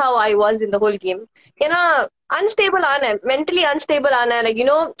 That was how I was in the whole game. ஏன்னா அன்ஸ்டேபிள் ஆனேன், மென்டலி அன்ஸ்டேபிள் ஆனேன், லைக்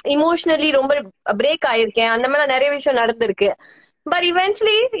யூனோ இமோஷனலி ரொம்ப பிரேக் ஆயிருக்கேன். அந்த மாதிரி நிறைய விஷயம் நடந்திருக்கு. But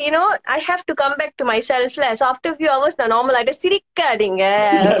eventually you know I have to come back to my செல்ஃப்ல. So after few hours நான் நார்மல் ஆயிட்டு. சிரிக்காதீங்க,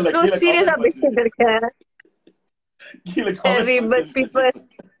 சீரியஸா பேசிட்டு இருக்கேன். பீப்புள்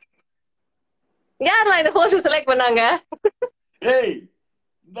யாரெல்லாம் இந்த ஹோஸ்ட் செலக்ட் பண்ணாங்க?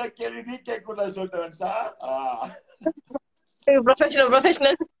 இந்த கேள்வி நீ கேட்க சொல்லிட்டேன் சார்.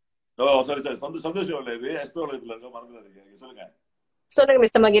 ப்ரொஃபஷனல் ஓ சாரி சாரி, சந்தோஷம் இல்ல இது எஸ்ட்ரோலஜில இருக்க மறந்துடாதீங்க. சொல்லுங்க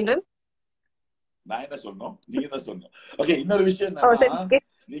மிஸ்டர் மகேந்திரன். நான் என்ன சொன்னோம், நீங்க தான் சொன்னோம். ஓகே, இன்னொரு விஷயம் என்னன்னா,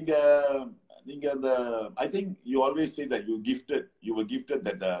 நீங்க நீங்க அந்த I think you always say that you were gifted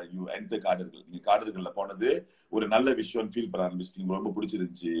that you enter காடர்கள். நீங்க காடர்கள்ல போனது ஒரு நல்ல விஷயம் ஃபீல் பண்ண ஆரம்பிச்சிட்டீங்க, ரொம்ப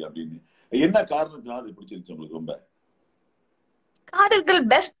பிடிச்சிருந்துச்சு அப்படின்னு. என்ன காரணத்தினால அது பிடிச்சிருந்துச்சு உங்களுக்கு ரொம்ப? காடர்கள்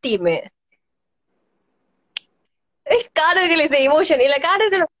பெஸ்ட் டீம். காடர்கள் இஸ் எமோஷன் இல்ல.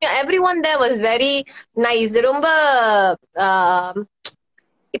 காடர்கள் everyone there was very nice. ரொம்ப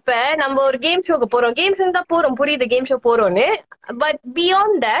இப்ப நம்ம ஒரு கேம் ஷோக்கு போறோம், கேம் ஷோ தான் போறோம், புரியுது கேம் ஷோ போறோம்னு. But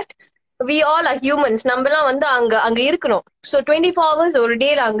beyond that we all are humans. நம்ம எல்லாம் வந்து அங்க இருக்கணும். So 24 hours ஒரு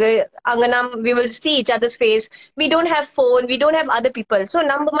டேல அங்க we will see each other's face. We don't have phone, we don't have other people. So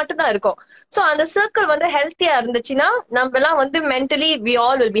நம்ம மட்டும் தான் இருக்கோம். So அந்த சர்க்கிள் வந்து ஹெல்த்தியா இருந்துச்சுன்னா நம்ம எல்லாம் வந்து mentally we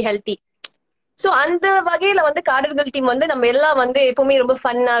all will be healthy. So அந்த வகையில வந்து காடர்கள் டீம் வந்து நம்ம எல்லாம் வந்து எப்பவுமே ரொம்ப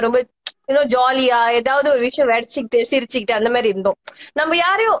ஃபன்னா, ரொம்ப ஜாலியா ஏதாவது ஒரு விஷயம் வெடிச்சுக்கிட்டு சிரிச்சுக்கிட்டு அந்த மாதிரி இருந்தோம். நம்ம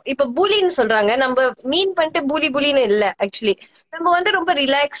யாரையும் இப்ப புலின்னு சொல்றாங்க, நம்ம மீன் பண்ணிட்டு புலின்னு இல்ல. ஆக்சுவலி நம்ம வந்து ரொம்ப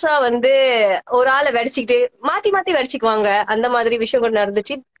ரிலாக்ஸா வந்து ஒரு ஆளை வெடிச்சுக்கிட்டு மாத்தி மாத்தி வெடிச்சுக்குவாங்க. அந்த மாதிரி விஷயம் கூட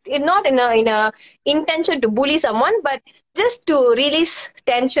நடந்துச்சு. Not in a intention to bully someone, but just to release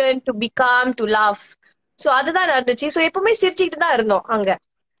tension, to be calm, to laugh. So அதுதான் நடந்துச்சு. சோ எப்பவுமே சிரிச்சுக்கிட்டு தான் இருந்தோம் அங்க.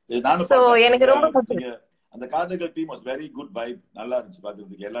 எனக்கு ரொம்ப அந்த cortical team was very good vibe, நல்லா இருந்துச்சு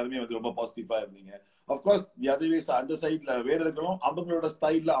பாக்குறதுக்கு. எல்லாருமே வந்து ரொம்ப பாசிட்டிவா இருந்தீங்க. Of course the other ways அந்த சைடுல வேடர்களும் அவங்களோட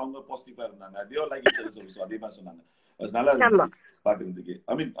ஸ்டைல்ல அவங்க பாசிட்டிவா இருந்தாங்க. அதே லைக் இட் சோ அதே மாதிரி சொன்னாங்க. அது நல்லா இருந்துச்சு பாக்குறதுக்கு.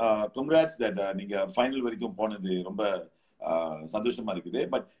 ஐ மீன் கங்க்ராட்ஸ் தட் நீங்க ஃபைனல் வரைக்கும் போனது ரொம்ப சந்தோஷமா இருக்குது.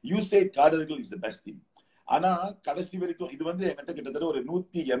 But you say cortical is the best team. ஆனா கடைசி வரைக்கும் இது வந்து என்கிட்ட கிட்டத்தட்ட ஒரு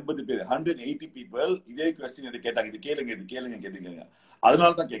 180 பேர் 180 பீப்புள் இதே கொஸ்டின் கேட்டாங்க. இது கேளுங்க கேட்டுக்கங்க.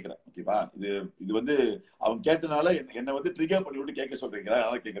 அதனாலதான் கேட்கிறேன். ஓகேவா, இது வந்து அவங்க கேட்டனால என்ன வந்து ட்ரிகர் பண்ணி விட்டு கேட்க சொல்றீங்களா,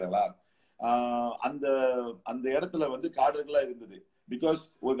 அதனால கேட்கிறங்களா? அந்த அந்த இடத்துல வந்து காடர்களா இருந்தது. பிகாஸ்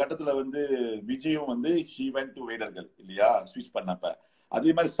ஒரு கட்டத்துல வந்து விஜயும் வந்து ஷி வென்ட் டு வேடர்கள் இல்லையா, ஸ்விட்ச் பண்ணப்ப. அதே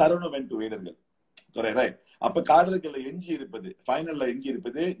மாதிரி சரணும் வென்ட் டு வேடர்கள். ரைட். அப்ப காடர்கள்ல எஞ்சி இருப்பது, ஃபைனல்ல எஞ்சி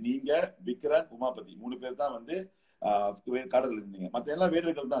இருப்பது நீங்க, விக்ரன், உமாபதி 3 பேர் தான் வந்து காடர்கள் இருந்தீங்க. மத்த எல்லாம்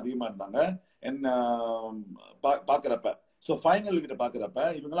வேடர்கள் தான் அதிகமா இருந்தாங்க என்ன பாக்குறப்ப. சோ ஃபைனல் கிட்ட பாக்குறப்ப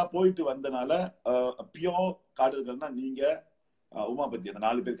இவங்க எல்லாம் போயிட்டு வந்தனால பியோர் காடர்கள்னா நீங்க, உமாபதி, அந்த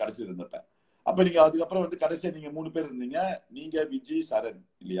 4 பேர் கடைசியில் இருந்தப்ப. அப்ப நீங்க அதுக்கப்புறம் வந்து கடைசியா நீங்க 3 பேர் இருந்தீங்க. நீங்க, விஜய், சரண்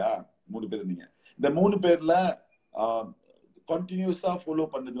இல்லையா, 3 பேர் இருந்தீங்க. இந்த 3 பேர்ல கண்டினியூஸா ஃபாலோ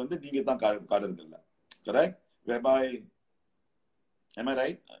பண்ணது வந்து நீங்க தான் காடர்கள்ல. கரெக்ட்? am I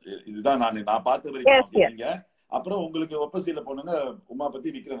right? இதுதான் நான் பார்த்த வரைக்கும் நீங்க. அப்புறம் உங்களுக்கு ஒப்பசியில போனாங்க உமாபதி,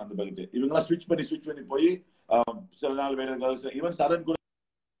 விக்ரன், அந்த பகிட்டு இவங்க எல்லாம் ஸ்விட்ச் பண்ணி போய் சில நாள் வேடர்கள், ஈவன் சரண் கூட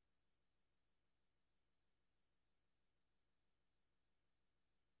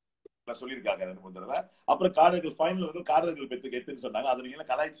சொல்லியிருக்காங்க 2-3 தடவை. அப்புறம் காடர்கள் ஃபைனல் வந்து காடர்கள் எத்துன்னு சொன்னாங்க. அதை நீங்க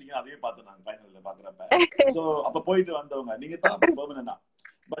கலாய்ச்சிங்க, அதையும் பார்த்து நாங்க ஃபைனல்ல பாக்குறப்ப. சோ அப்ப போயிட்டு வந்தவங்க நீங்க தான் பெர்மனன்டா.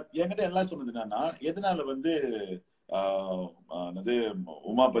 பட் என்கிட்ட எல்லாம் சொன்னது என்னன்னா, எதனால வந்து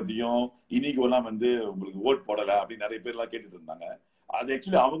உமாபதியும் இனிகோ எல்லாம் வந்து உங்களுக்கு ஓட் போடல அப்படின்னு நிறைய பேர் எல்லாம் கேட்டுட்டு இருந்தாங்க. அது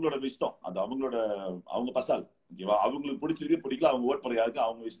ஆக்சுவலி அவங்களோட இஷ்டம், அது அவங்க பசால். ஓகேவா, அவங்களுக்கு பிடிச்சிருக்கு பிடிக்கல, அவங்க ஓட் போட யாருக்கு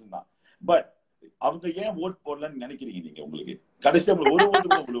அவங்க விஷயம் தான். பட் அவங்க ஏன் ஓட் போடலன்னு நினைக்கிறீங்க நீங்க? உங்களுக்கு கடைசியா உங்களுக்கு ஒரு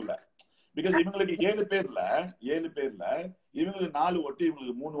ஓட்டு கூட விழுவல. பிகாஸ் இவங்களுக்கு 7 பேர்ல இவங்களுக்கு 4 ஓட்டு,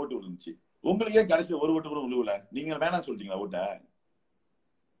 இவங்களுக்கு 3 ஓட்டு விழுந்துச்சு. உங்களுக்கு ஏன் கடைசியா ஒரு ஓட்டு கூட விழுவல? நீங்க வேணாம் சொல்லிட்டீங்களா ஓட்ட?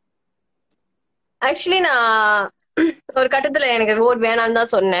 ஆக்சுவலி நான் ஒரு கட்டத்துல எனக்கு ஓட் வேணான்னு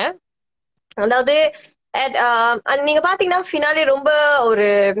தான் சொன்னேன். அதாவது நீங்க பாத்தீங்கன்னா ஃபினாலே ரொம்ப ஒரு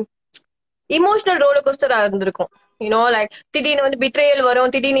இமோஷனல் ரோலர் கோஸ்டரா இருந்திருக்கும். லைக் திடீர்னு வந்து பிட்ரேயல்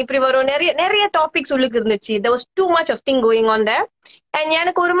வரும், திடீர்னு இப்படி வரும், நிறைய டாபிக்ஸ் உள்ளுக்கு இருந்துச்சு. there was too much of thing going on there. and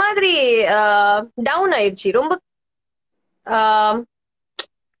எனக்கு ஒரு மாதிரி டவுன் ஆயிடுச்சு ரொம்ப.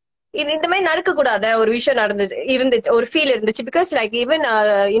 இந்த மாதிரி நடக்க கூடாத ஒரு விஷயம் இருந்துச்சு, ஒரு ஃபீல் இருந்துச்சு. பிகாஸ் லைக் ஈவன்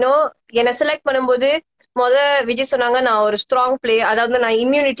என்ன செலக்ட் பண்ணும்போது விஜய் சொன்னாங்க நான் ஒரு ஸ்ட்ராங் பிளே, அதாவது நான்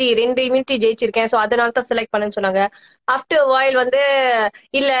ரெண்டு இம்யூனிட்டி ஜெயிச்சிருக்கேன், சோ அதனால தான் செலக்ட் பண்ணேன்னு சொன்னாங்க. ஆஃப்டர் வாயில் வந்து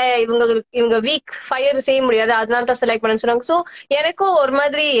இல்ல இவங்க இவங்க வீக் ஃபயர் செய்ய முடியாது அதனால தான் செலக்ட் பண்ணேன்னு சொன்னாங்க. சோ எனக்கும் ஒரு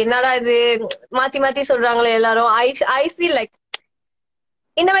மாதிரி என்னடா இது மாத்தி மாத்தி சொல்றாங்களே எல்லாரும். ஐ ஃபீல் லைக்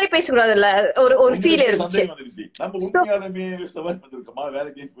இந்த மாதிரி பேசக்கூடாதுல்ல, ஒரு ஒரு ஃபீல் இருந்துச்சு. நம்ம உண்மையாலுமே சவால் வந்திருக்கோமா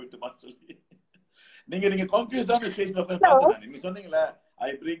வேலைக்கு போயிட்டுமான்னு சொல்லி நீங்க கன்ஃபியூஸான ஸ்டேஜ்ல பார்த்தேன். நீங்க சொன்னீங்களே ஐ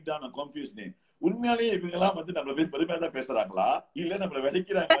பிரேக் டவுன் அண்ட் கன்ஃபியூஸ் நீ உண்மையாலேயே இவங்க எல்லாம் வந்து நம்மள பேர் பெருமையா தான் பேசுறாங்களா இல்ல நம்மள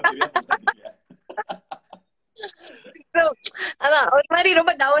விதைக்கிறாங்களான்னு தெரியாம அதான் ஒரு மாதிரி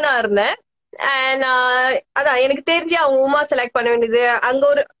ரொம்ப டவுனா இருந்தேன். அண்ட் அதான் எனக்கு தெரிஞ்சு அவங்க உமா செலக்ட் பண்ண வேண்டியது அங்க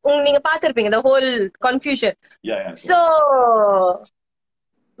ஒரு நீங்க பாத்திருப்பீங்க the whole confusion. So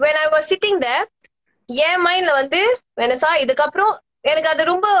when I was sitting there என் மைண்ட்ல வந்து வெனசா இதுக்கப்புறம் எனக்கு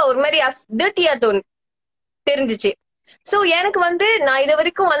அது ரொம்ப ஒரு மாதிரி டர்ட்டியா தெரிஞ்சிச்சு. சோ எனக்கு வந்து நான் இது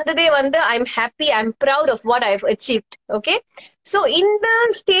வரைக்கும் வந்ததே வந்து I'm happy, I'm proud of what I've achieved. Okay, so இந்த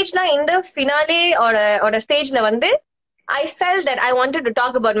ஸ்டேஜ்ல இந்த ஃபினாலே ஓட ஸ்டேஜ்ல வந்து ஐ fell that I wanted to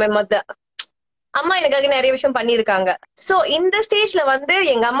talk about my mother. அம்மா எனக்காக நிறைய விஷயம் பண்ணிருக்காங்க. சோ இந்த ஸ்டேஜ்ல வந்து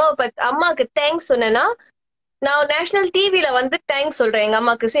எங்க அம்மாவுக்கு தேங்க்ஸ் சொன்னேன்னா நான் நேஷனல் டிவில வந்து தேங்க்ஸ் சொல்றேன் எங்க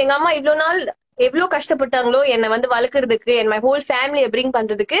அம்மாக்கு. சோ எங்க அம்மா இவ்வளவு நாள் எவ்வளவு கஷ்டப்பட்டாங்களோ என்னை வந்து வளர்க்கறதுக்கு, என் மை ஹோல் ஃபேமிலியை பிரிங்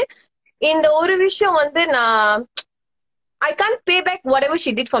பண்றதுக்கு. இந்த ஒரு விஷயம் வந்து நான் I can't pay back what ever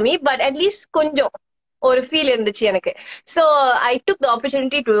she did for me, but at least கொஞ்சம் ஒரு ஃபீல் இருந்துச்சு எனக்கு. So I took the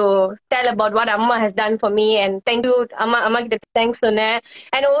opportunity to tell about what அம்மா has done for me and thank you. அம்மா கிட்ட தேங்க்ஸ் சொன்னேன்.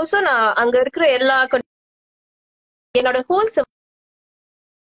 அண்ட் ஆல்சோ நான் அங்க இருக்கிற எல்லா என்னோட whole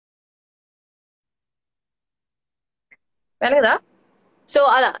வேணுதா. So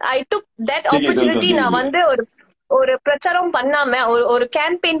I took that opportunity. நான் வந்து ஒரு பிரச்சாரம் பண்ணாம ஒரு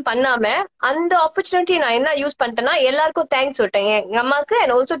கேம்பெயின் பண்ணாம அந்த ஆப்பர்ச்சுனிட்டி நான் என்ன யூஸ் பண்ணிட்டேன்னா எல்லாருக்கும் தேங்க்ஸ் சொல்லிட்டேன் எங்க அம்மாக்கு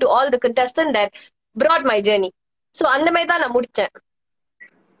and also to all the contestant that brought my journey. So அந்த மாதிரி தான் நான் முடிச்சேன்.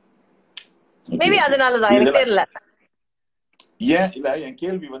 மேபி அதனாலதான் எனக்கு தெரியல. ஏன் இல்ல என்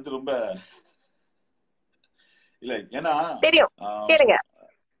கேள்வி வந்து ரொம்ப இல்ல ஏன்னா தெரியும் கேளுங்க.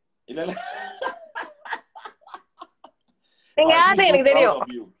 இல்ல இல்ல நீங்க யாரு எனக்கு தெரியும்.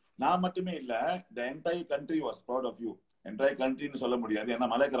 நான் மட்டுமே இல்ல the entire country was proud of you. entire country ன்னு சொல்ல முடியாது ஏன்னா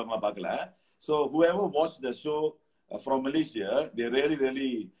மலைக்காரங்கள பார்க்கல. So whoever watched the show from Malaysia they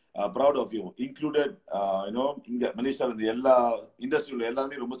really proud of you included இங்க மலேசியால இருந்து எல்லா இண்டஸ்ட்ரியில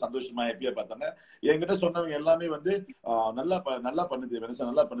எல்லாமே ரொம்ப சந்தோஷமா ஹாப்பியா பார்த்தாங்க. என்கிட்ட சொன்னவங்க எல்லாமே வந்து நல்லா பண்ணுது வெனசா,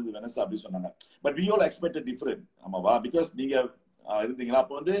 நல்லா பண்ணுது வெனசா அப்படி சொன்னாங்க. But we all expected different. ஆமாவா? பிகாஸ் நீங்க இருந்தீங்களா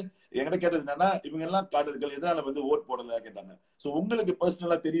அப்ப வந்து என்கிட்ட கேட்டது என்னன்னா இவங்க எல்லாம் காடர்கள் எதனால வந்து ஓட் போடல கேட்டாங்க. சோ உங்களுக்கு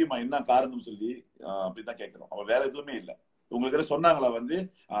பர்சனலா தெரியுமா என்ன காரணம் சொல்லி அப்படிதான் கேட்கிறோம். அவர் வேற எதுவுமே இல்ல. உங்களுக்கு சொன்னாங்களா வந்து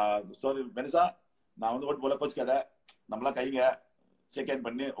சாரி வெனசா நான் வந்து ஓட் போல கோச்சுக்காத நம்மளா கைங்க செக் இன்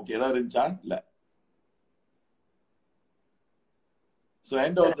பண்ணி ஓகே ஏதாவது இருந்துச்சா இல்ல. So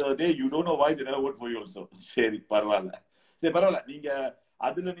end of the day you don't know why they never vote for you also. சரி பரவாயில்ல, சரி பரவாயில்ல. நீங்க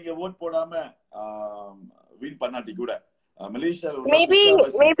அதுல நீங்க ஓட் போடாம வின் பண்ணாட்டி கூட மலேசியால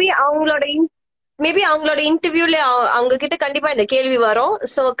மேபி அவங்களோட இன்டர்வியூல அவங்க கிட்ட கண்டிப்பா இந்த கேள்வி வரும்.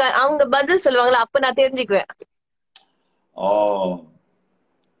 சோ அவங்க பதில் சொல்லுவாங்களா அப்ப நான் தெரிஞ்சுக்குவேன்.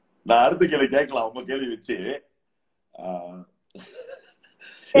 நான் அடுத்த கேள்வி கேட்கலாம் உங்க கேள்வி வச்சு.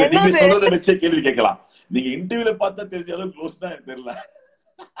 நீங்க சொல்றத வச்சே கேள்வி கேட்கலாம். நீங்க இன்டர்வியூல பார்த்தா தெரிஞ்ச அளவுக்கு க்ளோஸ் தான் எனக்கு தெரியல.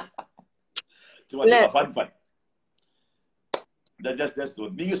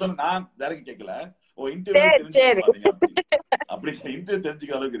 நீங்க சொன்ன நான் டைரக்ட் கேட்கல. இன்டர்வியூ அப்படி இன்டர்வியூ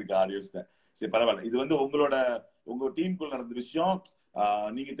தெரிஞ்சுக்கிற அளவுக்கு இருக்கு ஆடியோஸ்ல. சரி பரவாயில்ல. இது வந்து உங்க டீமுக்குள்ள நடந்த விஷயம்.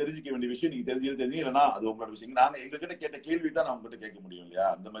 நீங்க தெரிஞ்சுக்க வேண்டிய விஷயம் நீங்க தெரிஞ்சு இல்லைன்னா அது உங்களோட விஷயம். நாங்க எங்ககிட்ட கேட்ட கேள்வி தான் நான் உங்ககிட்ட கேட்க முடியும் இல்லையா?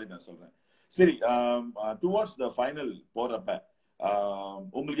 அந்த மாதிரி நான் சொல்றேன். சரி டுவர்ட்ஸ் த ஃபைனல் போறப்ப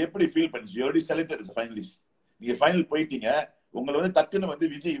உங்களுக்கு எப்படி ஃபீல் பண்ணுச்சு? Already selected as a finalist. நீங்க ஃபைனல் போயிட்டீங்க. உங்களை வந்து டக்குன்னு வந்து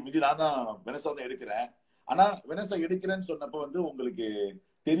விஜய் நான் தான் வெனசா தான் எடுக்கிறேன். ஆனா வெனசா எடுக்கிறேன்னு சொன்னப்ப வந்து உங்களுக்கு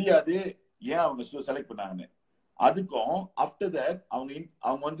தெரியாது ஏன் அவங்க செலக்ட் பண்ணாங்கன்னு. அதுக்கும் ஆஃப்டர் தட்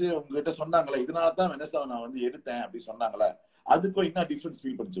அவங்க வந்து உங்ககிட்ட சொன்னாங்களே இதனாலதான் வெனசாவை நான் வந்து எடுத்தேன் அப்படி சொன்னாங்களே, அதுக்கும் என்ன டிஃபரன்ஸ்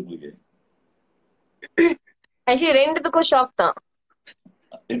ஃபீல் பண்ணுச்சு உங்களுக்கு? ஆக்சுவலி ரெண்டுத்துக்கும் ஷாக் தான்.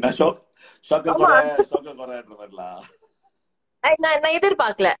 என்ன ஷாக்? ஷாக்க குறைன்ற மாதிரிலாம் நான்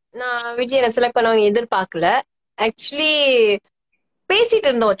எதிர்பார்க்கல. நான் விஜய் செலக்ட் பண்ணவங்க எதிர்பார்க்கல. ஆக்சுவலி பேசிட்டு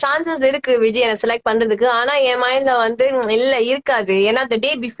இருந்தோம் சான்சஸ் இருக்கு விஜய் என்ன செலக்ட் பண்றதுக்கு. ஆனா என் மைண்ட்ல வந்து இல்ல இருக்காது. ஏன்னா the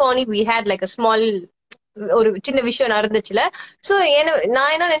day before we had like a small ஒரு சின்ன விஷயம் நடந்துச்சுல. சோ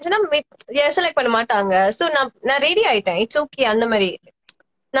நான் என்ன நினைச்சேன்னா செலக்ட் பண்ண மாட்டாங்க. சோ நான் ரெடி ஆயிட்டேன். It's okay. அந்த மாதிரி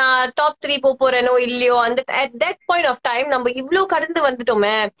நான் டாப் 3 போறேனோ இல்லையோ அந்த at that point of time நம்ம இவ்ளோ கடந்து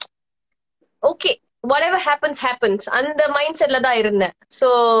வந்துட்டோமே. ஓகே whatever happens அந்த மைண்ட் செட்ல தான் இருந்தேன். So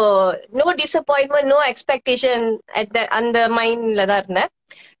no disappointment, no expectation அந்த மைண்ட்ல தான் இருந்தேன்.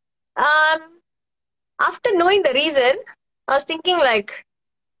 After knowing the reason I was thinking like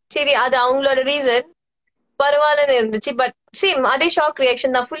சரி அது அவங்களோட ரீசன் பரவாயில்லன்னு இருந்துச்சு. பட் சேம் அதே ஷாக்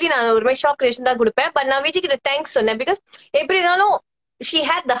ரியாக்ஷன் தான், ஃபுல்லி நான் ஒரு மாதிரி ஷாக் ரியாக்ஷன் தான் கொடுப்பேன். பட் நான் விஜய் கிட்ட தேங்க்ஸ் சொன்னேன். பிகாஸ் எப்படினாலும் she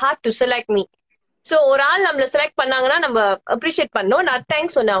had the hard to select me. So ஒரு ஆள் நம்மள செலக்ட் பண்ணாங்கன்னா நம்ம அப்ரிஷியேட் பண்ணோம். நான்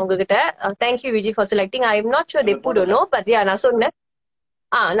தேங்க்ஸ் சொன்னேன் அவங்க கிட்ட. Thank you Vijay for selecting. I am not sure they put no, but yeah நான் சொன்னேன்.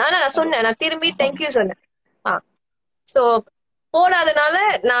 நான் சொன்னேன், நான் திரும்பி தேங்க்யூ சொன்னேன். சோ போடாதனால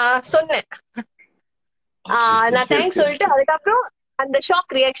நான் சொன்னேன். நான் தேங்க்ஸ் சொல்லிட்டு அதுக்கப்புறம் அந்த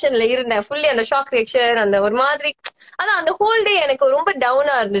ஷாக் ரியாக்ஷன்ல இருந்தேன். ஃபுல்லி அந்த ஷாக் ரியாக்ஷன், அந்த ஒரு மாதிரி அதான் அந்த ஹோல் டே எனக்கு ரொம்ப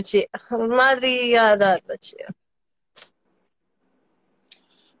டவுனா இருந்துச்சு, ஒரு மாதிரியா தான் இருந்துச்சு.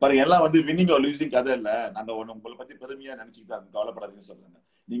 பாருங்க, எல்லாம் வந்து வின்னிங் ஆர் லூசிங் கதை இல்ல. நாங்க ஒண்ணு உங்களை பத்தி பெருமையா நினைச்சுக்கிட்டு அது கவலைப்படாதீங்கன்னு சொல்றாங்க.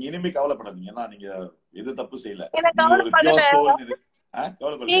 நீங்க இனிமே கவலைப்படாதீங்க, ஏன்னா நீங்க எது தப்பு செய்யல.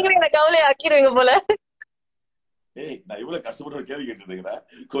 நீங்களே என்ன கவலை ஆக்கிடுவீங்க போல. ஏய், நான் இவ்வளவு கஷ்டப்பட்டு ஒரு கேள்வி கேட்டு இருக்கிறேன்,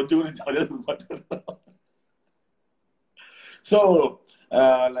 கொஞ்சம் கூட ஜாலியா மாட்டேன். சோ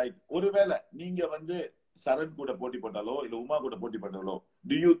லைக் ஒருவேளை நீங்க வந்து சரண் கூட போட்டி போட்டாலோ இல்ல உமா கூட போட்டி போட்டாலோ,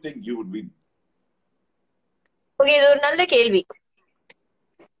 do you think you would win? Okay, இது ஒரு நல்ல கேள்வி.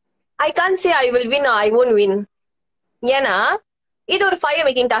 I can't say I will win or I won't win. ஏன்னா இது ஒரு ஃபயர்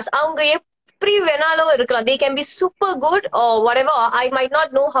மேக்கிங் டாஸ்க். அவங்க எப்படி வேணாலும் இருக்கலாம். they can be super good or whatever, I might not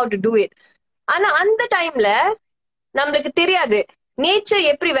know how to do it. ஆனா அந்த டைம்ல நம்மளுக்கு தெரியாது நேச்சர்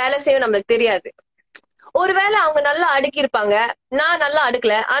எப்படி வேலை செய்யும், நம்மளுக்கு தெரியாது. ஒருவேளை அவங்க நல்லா அடுக்கிருப்பாங்க, நான் நல்லா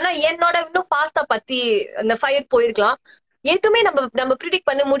அடுக்கல, ஆனா என்னோட இன்னும் ஃபாஸ்டா பத்தி அந்த ஃபயர் போயிருக்கலாம். எதுவுமே நம்ம ப்ரிடிக்ட்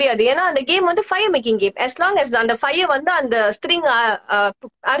பண்ண முடியாது. ஏன்னா அந்த கேம் வந்து fire making game. as long as அந்த ஃபயர் வந்து அந்த ஸ்ட்ரிங்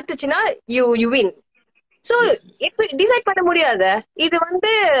அறுத்துச்சுன்னா யூ வின். சோ இப்ப டிசைட் பண்ண முடியாது. இது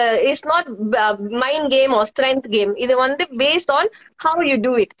வந்து it's not mind game R strength game. இது வந்து based on how you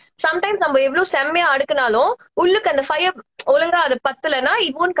do it. Sometimes நம்ம எவ்வளவு செம்மையா அடுக்கினாலும் உள்ளுக்கு அந்த ஃபயர் ஒழுங்கா அது பத்தலைன்னா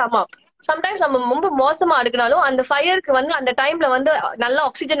it won't come up. Sometimes நம்ம ரொம்ப மோசமா அடுக்கினாலும் அந்த ஃபயருக்கு வந்து அந்த டைம்ல வந்து நல்ல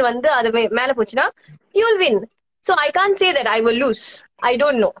ஆக்சிஜன் வந்து அது மேல போச்சுன்னா you will win. So I can't say that I will lose. I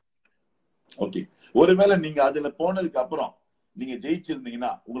don't know. Okay. ஒருவேளை நீங்க அதுல போனதுக்கு அப்புறம் நீங்க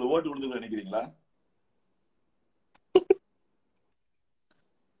ஜெயிச்சிருந்தீங்கன்னா உங்களுக்கு ஓட்டு விடுறது நினைக்கிறீங்களா?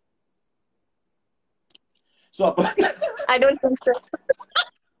 சோ அப்ப I don't think so.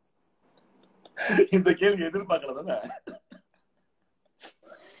 இந்த கேள்வி எதிர்பார்க்கறதானே?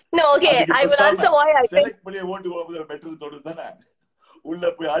 No, okay. I will answer why I think. Select பண்ணி ஓட்டு போடுறது பெட்டர் தோணுதுதானே?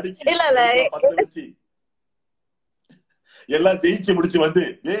 உள்ள போய் அடிக்கி இல்ல பத்த வச்சு எல்லாம் ஜெயிச்சு முடிச்சு வந்து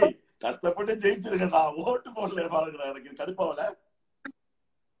ஏய் கஷ்டப்பட்டு ஜெயிச்சிருக்கேன், நான் ஓட்டு போடல பாருங்க, எனக்கு கடுப்பாவல.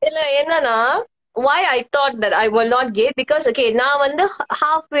 இல்ல என்னன்னா why I thought that I will not get, because okay நான் வந்து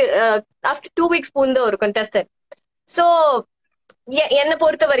after 2 weeks பூந்த ஒரு contestant. So என்ன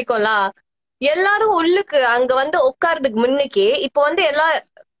பொறுத்த வரைக்கும்ல எல்லாரும் உள்ளுக்கு அங்க வந்து உட்கார்றதுக்கு முன்னுக்கே இப்ப வந்து எல்லா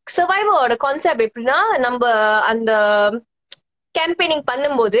சர்வைவரோட கான்செப்ட் எப்படின்னா, நம்ம அந்த கேம்பெயினிங்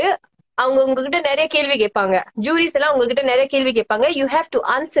பண்ணும்போது அவங்க உங்ககிட்ட நிறைய கேள்வி கேட்பாங்க. ஜூரிஸ் எல்லாம் உங்ககிட்ட நிறைய கேள்வி கேட்பாங்க. You have to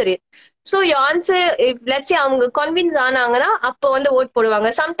answer it. So you answer if let's say அவங்க கன்வின்ஸ் ஆனாங்கன்னா அப்ப வந்து ஓட் போடுவாங்க.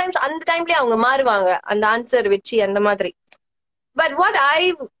 சம்டைம்ஸ் அந்த டைம்லயே அவங்க மாறுவாங்க அந்த ஆன்சர் வச்சு அந்த மாதிரி. பட் வாட்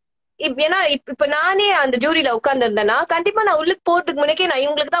ஏன்னா இப்ப நானே அந்த ஜூரியில உட்கார்ந்து இருந்தேன்னா கண்டிப்பா நான் உள்ளுக்கு போறதுக்கு முன்னே நான்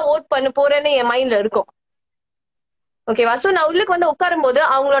இவங்களுக்கு தான் ஓட் பண்ண போறேன்னு என் மைண்ட்ல இருக்கும். ஓகேவா? சோ நான் உள்ளுக்கு வந்து உட்காரும் போது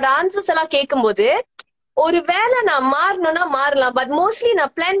அவங்களோட ஆன்சர்ஸ் எல்லாம் கேட்கும் போது ஒருவேளை நான் மாறணும்னா மாறலாம். பட் மோஸ்ட்லி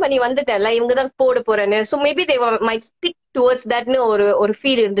நான் பிளான் பண்ணி வந்துட்டேன்ல இவங்க தான் போட போறேன்னு. So maybe they might stick towards தட்னு ஒரு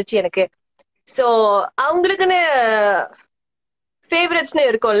ஃபீல் இருந்துச்சு எனக்கு. சோ அவங்களுக்குன்னு ஃபேவரட்ஸ்னு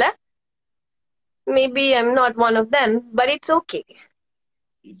இருக்கும்ல. Maybe I am not one of them, but it's okay.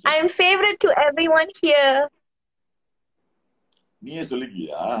 I am favorite to everyone here. நீயே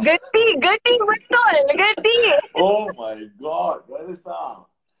சொல்லிக்கியா? கட்டி மட்டும் கட்டி. Oh my god, Vanessa.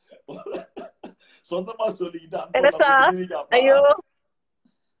 சொந்தமா சொல்லிக்கிட்டு ஐயோ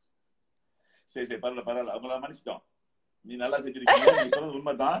சரி பரவாயில்ல அவங்கள மன்னிச்சிட்டோம். நீ நல்லா செஞ்சிருக்கீங்க. நீ சொன்னது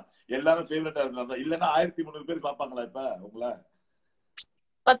உண்மைதான். எல்லாரும் ஃபேவரட்டா இருந்தா இல்லன்னா 1300 பேர் பாப்பாங்களா இப்ப உங்கள?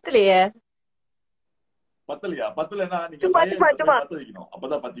 பத்தலையா பத்தலைன்னா நீங்க பத்த வைக்கணும்,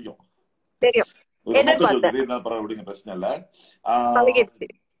 அப்பதான் பத்திக்கும். தெரியும் பரவாயில்ல, பிரச்சனை இல்ல.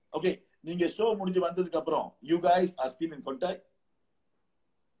 ஓகே, நீங்க ஷோ முடிஞ்சு வந்ததுக்கு அப்புறம் you guys are still in contact?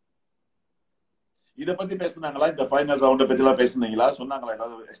 இத பத்தி பேசுனாங்களா? இந்த ஃபைனல் ரவுண்ட பத்தி எல்லாம் பேசுனீங்களா? சொன்னாங்களா?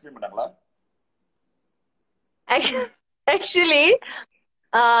 ஏதாவது எக்ஸ்பிளைன் பண்ணாங்களா? ஆக்சுவலி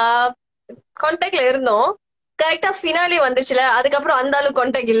கான்டாக்ட்ல இருந்தோம். கரெக்டா ஃபினாலே வந்துச்சுல, அதுக்கப்புறம் அந்த அளவுக்கு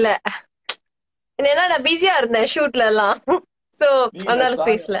கான்டாக்ட் இல்ல. ஏன்னா நான் பிஸியா இருந்தேன் ஷூட்ல எல்லாம். சோ அதனால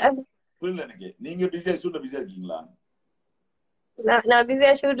பேசல. புரியல எனக்கு. நீங்க பிஸியா இருக்கீங்களா? நான்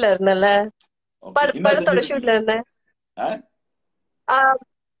பிஸியா ஷூட்ல இருந்தேன்ல, என்ன படத்தோட செஞ்சுட்டு ஷூட்ல இருக்கீங்க? இருந்தேன்.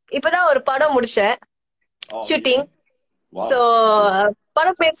 இப்பதான் ஒரு படம் முடிச்சேன் ஷூட்டிங். சோ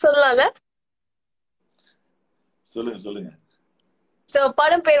படம் பேர் சொல்லலாம்ல? சொல்லுங்க. சோ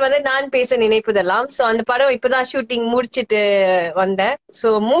படம் பேர் வந்து நான் பேச நினைப்பதெல்லாம். சோ அந்த படம் இப்பதான் ஷூட்டிங் முடிச்சிட்டு வந்தேன். சோ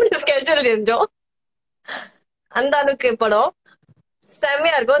 3 ஸ்கெட்யூல் இருந்தோம். அந்த அளவுக்கு படம்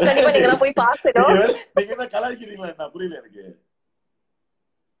செம்மையா இருக்கும். கண்டிப்பா நீங்க எல்லாம் போய் பார்க்கணும். நீங்க என்ன கலாய்க்கிறீங்களா? என்ன புரியல எனக்கு.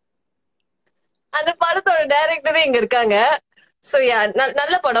 அந்த படத்தோட டைரக்டரே இங்க இருக்காங்க. சோ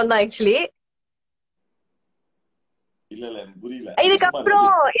நல்ல படம் தான் ஆக்சுவலி. இல்ல எனக்கு புரியல.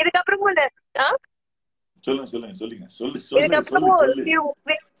 இதுக்கப்புறமும் சொல்லுங்க. ஒரு few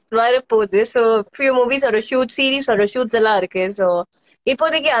movies வரப்போகுது. சோ few movies ஒரு ஷூட்ஸ் எல்லாம் இருக்கு. சோ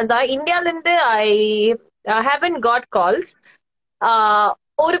இப்போதைக்கு அதான் இந்தியால இருந்து I haven't got calls.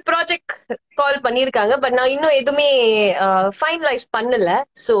 ஒரு ப்ராஜெக்ட் கால் பண்ணிருக்காங்க, பட் நான் இன்னும் எதுவுமே ஃபைனலைஸ் பண்ணல.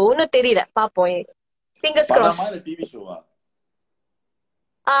 சோ ஒன்னும் தெரியல, பாப்போம். Fingers cross. டிவி ஷோவா?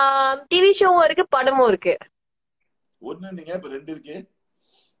 டிவி ஷோவும் இருக்கு, படமும் இருக்கு. ஒண்ணு நீங்க இப்ப 2 இருக்கு.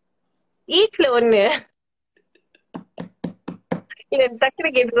 ஈச்ல ஒண்ணு. டக்குனு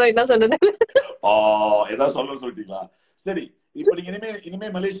கேட்டுருவோம் என்ன சொன்னது. ஏதாவது சொல்லிட்டீங்களா? சரி, இப்ப நீங்க இனிமே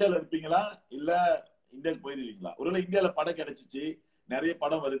மலேசியால இருப்பீங்களா இல்ல இந்தியாவுக்கு போயிருவீங்களா? ஒருவேளை இந்தியால படம் கிடைச்சிச்சு, நிறைய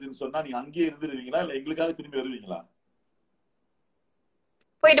படம் வருதுன்னு சொன்னா நீங்க அங்கேயே இருந்துருவீங்களா இல்ல எங்களுக்காக திரும்பி வருவீங்களா?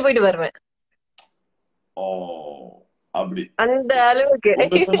 போயிட்டு வருவேன். அப்படி அந்த அளவுக்கு.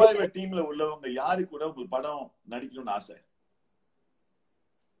 உங்க சர்வைவர் டீம்ல உள்ளவங்க யாரு கூட உங்களுக்கு படம் நடிக்கணும்னு ஆசை?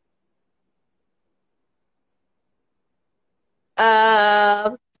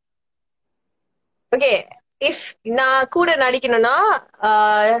 ஓகே, இஃப் நான் கூட நடிக்கணும்னா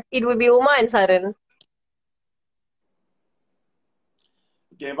it would be Uma and சரண்.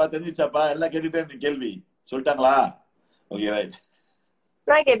 ஓகேப்பா, தெரிஞ்சிச்சாப்பா? எல்லாம் கேட்டுட்டே கேள்வி சொல்லிட்டாங்களா? Okay right.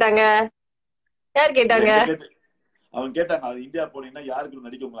 நான் கேட்டாங்க. யார் கேட்டாங்க? அவங்க கேட்டாங்க, இந்தியா போனீங்கன்னா யாருக்கு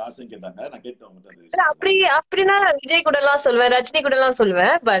நடிக்க உங்களுக்கு ஆசைன்னு கேட்டாங்க. நான் கேட்டேன். அப்படின்னா விஜய் கூட எல்லாம் சொல்லுவேன், ரஜினி கூட எல்லாம்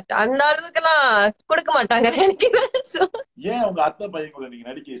சொல்லுவேன். பட் அந்த அளவுக்கு எல்லாம் கொடுக்க மாட்டாங்க நினைக்கிறேன். ஏன் உங்க அத்தை பையன் கூட நீங்க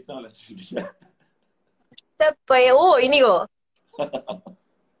நடிக்க இஷ்டம் இல்ல? பையன் இனியோ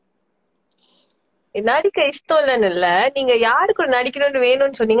நடிக்க இஷ்டம் இல்லன்னு இல்ல, நீங்க யாரு கூட நடிக்கணும்னு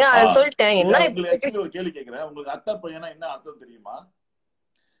வேணும்னு சொன்னீங்க, அதை சொல்லிட்டேன். என்ன ஒரு கேள்வி கேக்குறேன், உங்களுக்கு அத்தை பையனா என்ன அர்த்தம் தெரியுமா?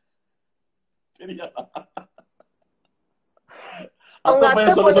 தெரியாதா? அவங்க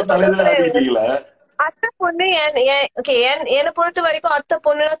அத்தை பொண்ணு என்னை பொறுத்த வரைக்கும் அத்தை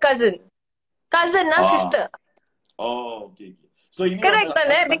பொண்ணுனா கசின்னா சிஸ்டர். கரெக்ட்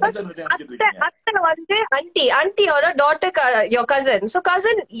தானே? பிகாஸ் அத்தை வந்து ஆன்டியோட daughter your cousin. So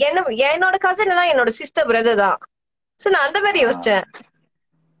cousin என்னோட கசின் எல்லாம் என்னோட சிஸ்டர் பிரதர் தான். சோ நான் அந்த மாதிரி யோசிச்சேன்.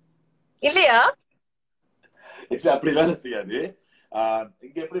 இல்லையா? அப்படி வேலை செய்யாது.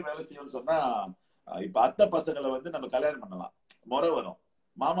 இங்க எப்படி வேலை செய்யணும்னு சொன்னா, இப்ப அத்தை பசங்களை வந்து நம்ம கல்யாணம் பண்ணலாம், முறை வரும்.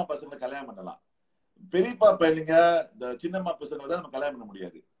 மாமா பசங்களை கல்யாணம் பண்ணலாம். பெரியப்பா பையனுங்க, இந்த சின்னம்மா பசங்களை தான் நம்ம கல்யாணம் பண்ண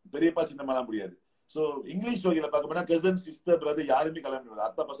முடியாது. பெரியப்பா சின்னம்மா எல்லாம் முடியாது. சோ இங்கிலீஷ் வகையில பார்க்க போனா கசின், சிஸ்டர், பிரதர் யாருமே கல்யாணம் பண்ண முடியாது.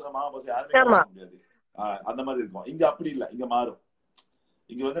 அத்தை பசங்க, மாமா பசங்க யாருமே கல்யாணம் பண்ண முடியாது. அந்த மாதிரி இருக்கும். இங்க அப்படி இல்ல, இங்க மாறும்.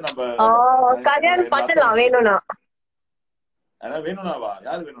 இங்க வந்து நம்ம கல்யாணம் பண்ணலாம் வேணும்னா. வேணும்னாவா?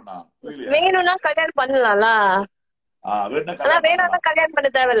 யாரு வேணும்னா? வேணும்னா கல்யாணம் பண்ணலாம்ல. வேணும்னா கல்யாணம் பண்ண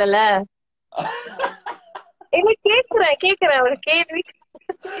தேவையில்ல. என்ன கேக்குறேன் ஒரு கேள்வி.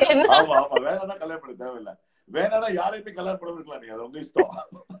 ஆமா வேணா கல்யாணம் பண்ண தேவையில்ல. வேணா யாரையுமே கல்யாணம் பண்ண இருக்கலாம். நீங்க அது உங்க இஷ்டம்.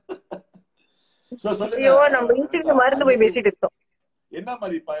 நம்ம இன்டர்வியூ மறந்து போய் பேசிட்டு இருக்கோம். என்ன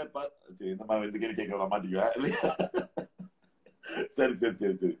மாதிரி இந்த மாதிரி கேள்வி கேட்க மாட்டீங்க? சரி.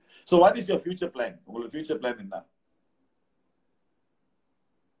 So what is your future plan? உங்களுக்கு future plan என்ன?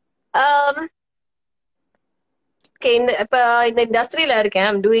 இப்ப இந்த இண்டஸ்ட்ரியில இருக்கேன்.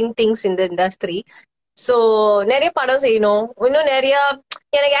 I'm doing things in the industry. So நிறைய படம் செய்யணும். இன்னும் நிறைய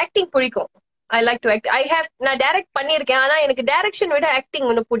எனக்கு ஆக்டிங் பிடிக்கும். I like to act. நான் டைரக்ட் பண்ணிருக்கேன். ஆனா எனக்கு டைரக்ஷன் விட ஆக்டிங்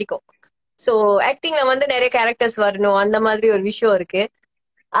இன்னும் பிடிக்கும். சோ ஆக்டிங்ல வந்து நிறைய கேரக்டர்ஸ் வரணும், அந்த மாதிரி ஒரு விஷயம் இருக்கு.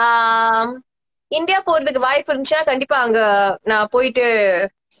 இந்தியா போறதுக்கு வாய்ப்பு இருந்துச்சுன்னா கண்டிப்பா அங்க நான் போயிட்டு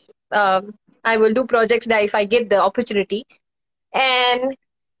I will do projects if I get the opportunity. And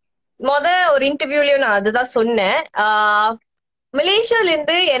ஒரு இன்டர்வியூலயும் நான் அதுதான் சொன்னேன். மலேசியால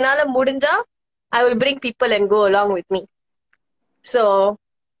இருந்து என்னால முடிஞ்சா I will bring people and go along with me. So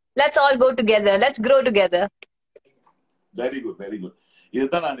let's all go together. Let's grow together. Very good.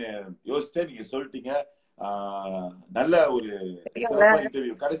 இதுதான் நான் யோசிச்சேன். நீங்க சொல்லிட்டீங்க. நல்ல ஒரு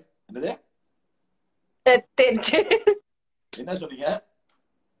இன்டர்வியூ. என்னது? என்ன சொன்னீங்க?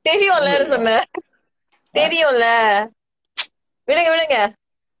 தெரியும்ல சொன்னேன். தெரியும்ல. விடுங்க.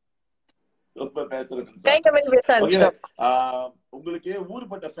 ரொம்ப கை பேசுறேன். கமெண்ட் பேச ஓகே, ஆரம்பிச்சிட்டோம். உங்களுக்கு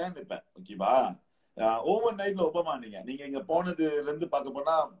ஊருப்பட்ட ஃபேன் இருப்பேன், ஓகேவா? ஓவர் நைட்ல ஒபாமா நீங்க இங்க போனதுல இருந்து பார்க்க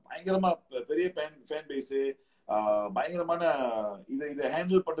போனா பயங்கரமா பெரிய ஃபேன் பேஸ், பயங்கரமான இதை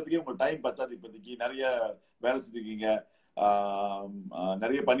ஹேண்டில் பண்றதுக்கே உங்களுக்கு டைம் பத்தாது. இப்போதைக்கு நிறைய வேலை செஞ்சிருக்கீங்க,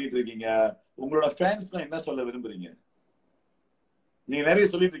 நிறைய பண்ணிட்டு இருக்கீங்க. உங்களோட ஃபேன்ஸ்லாம் என்ன சொல்ல விரும்புறீங்க? நீங்க நிறைய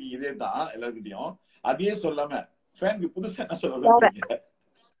சொல்லிட்டு இருக்கீங்க, இதே தான் எல்லாருக்கிட்டையும். அதையே சொல்லாம ஃபேனுக்கு புதுசா என்ன சொல்ல விரும்புறீங்க?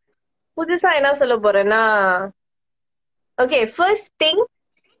 புதுசா என்ன சொல்ல போறேன்னா, ஓகே, ஃபர்ஸ்ட் திங்,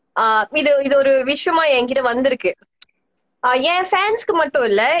 இது இது ஒரு விஷயமா என்கிட்ட வந்திருக்கு. என் ஃபேன்ஸ்க்கு மட்டும்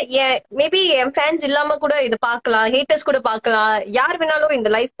இல்ல, மேபி என் ஃபேன்ஸ் இல்லாம கூட இது பார்க்கலாம், ஹேட்டர்ஸ் கூட பார்க்கலாம், யார் வேணாலும்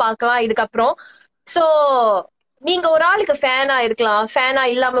இந்த லைஃப் பார்க்கலாம் இதுக்கப்புறம். சோ நீங்க ஒரு ஆளுக்கு ஃபேனா இருக்கலாம், ஃபேனா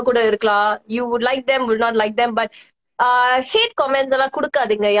இல்லாம கூட இருக்கலாம். You would like them, would not like them, but had comments எல்லாம்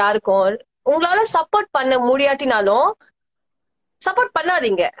கொடுக்காதீங்க யாருக்கும். உங்களால சப்போர்ட் பண்ண முடியாட்டினாலும் சப்போர்ட்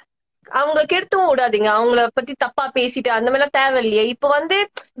பண்ணாதீங்க. அவங்களை கெடுத்தும் விடாதீங்க, அவங்கள பத்தி தப்பா பேசிட்டு அந்த மாதிரிலாம் தேவையில்லையே. இப்ப வந்து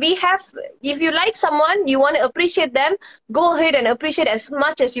we have, if you like someone, you want to appreciate them, go ahead and appreciate as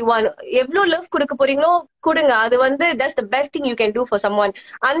much as you want. எவ்வளவு லவ் கொடுக்க போறீங்களோ கொடுங்க. அது வந்து that's the best thing you can do for someone.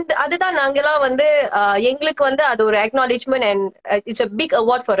 அதுதான் நாங்கெல்லாம் வந்து எங்களுக்கு வந்து அது ஒரு acknowledgement and it's a big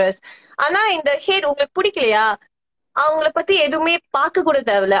award for us. ஆனா இந்த ஹேட் உங்களுக்கு பிடிக்கலையா, அவங்கள பத்தி எதுவுமே பார்க்க கூட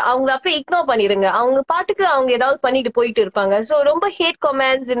தேவையில்ல, அவங்கள அப்படியே இக்னோர் பண்ணிருங்க. அவங்க பாட்டுக்கு அவங்க ஏதாவது பண்ணிட்டு போயிட்டு இருப்பாங்க. சோ ரொம்ப ஹேட்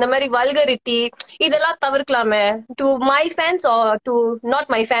கமெண்ட்ஸ், இந்த மாதிரி வல்கரிட்டி இதெல்லாம் தவிர்க்கலாமே. To my fans are to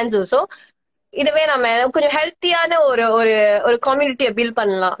not my fans also, இதுவே நம்ம கொஞ்சம் ஹெல்த்தியான ஒரு ஒரு ஒரு கம்யூனிட்டியை பில்ட்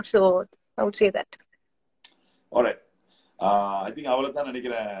பண்ணலாம். So I would say that. Alright, I think அவ்வளவுதான்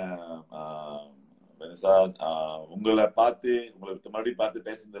நினைக்கிறேன். வெனிசா, உங்களை மறுபடியும் பார்த்து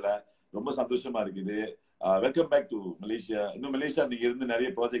பேசுனதுல ரொம்ப சந்தோஷமா இருக்குது. Welcome back to Malaysia. இன்னும் மலேசியா நீங்க இருந்து நிறைய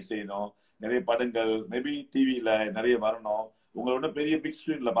ப்ராஜெக்ட் செய்யணும், நிறைய படங்கள் மேபி டிவில நிறைய வரணும். உங்களோட பெரிய பிக்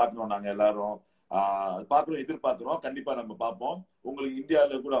ஸ்கிரீன்ல பார்க்கணும் நாங்க எல்லாரும். பார்க்கணும், எதிர்பார்க்கிறோம். கண்டிப்பா நம்ம பார்ப்போம். உங்களுக்கு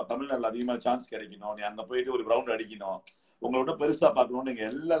இந்தியாவில கூட தமிழ்நாட்டில் அதிகமான சான்ஸ் கிடைக்கணும், நீ அங்க போயிட்டு ஒரு ரவுண்ட் அடிக்கணும், உங்களோட பெருசா பார்க்கணும்னு எங்க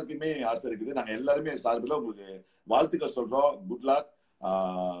எல்லாருக்குமே ஆசை இருக்குது. நாங்க எல்லாருமே சார்பில் உங்களுக்கு வாழ்த்துக்கள் சொல்றோம். குட் லக்,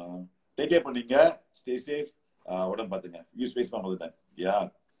 டேக் கேர் பண்ணீங்க, ஸ்டே சேஃப், உடம்பு பார்த்துங்க. Use space all the time. Yeah.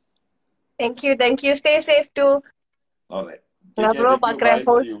 Thank you. Stay safe too. All right. நான் அப்புறம் பார்க்குறேன்.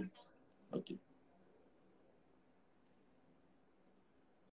 Bye. See you. Okay.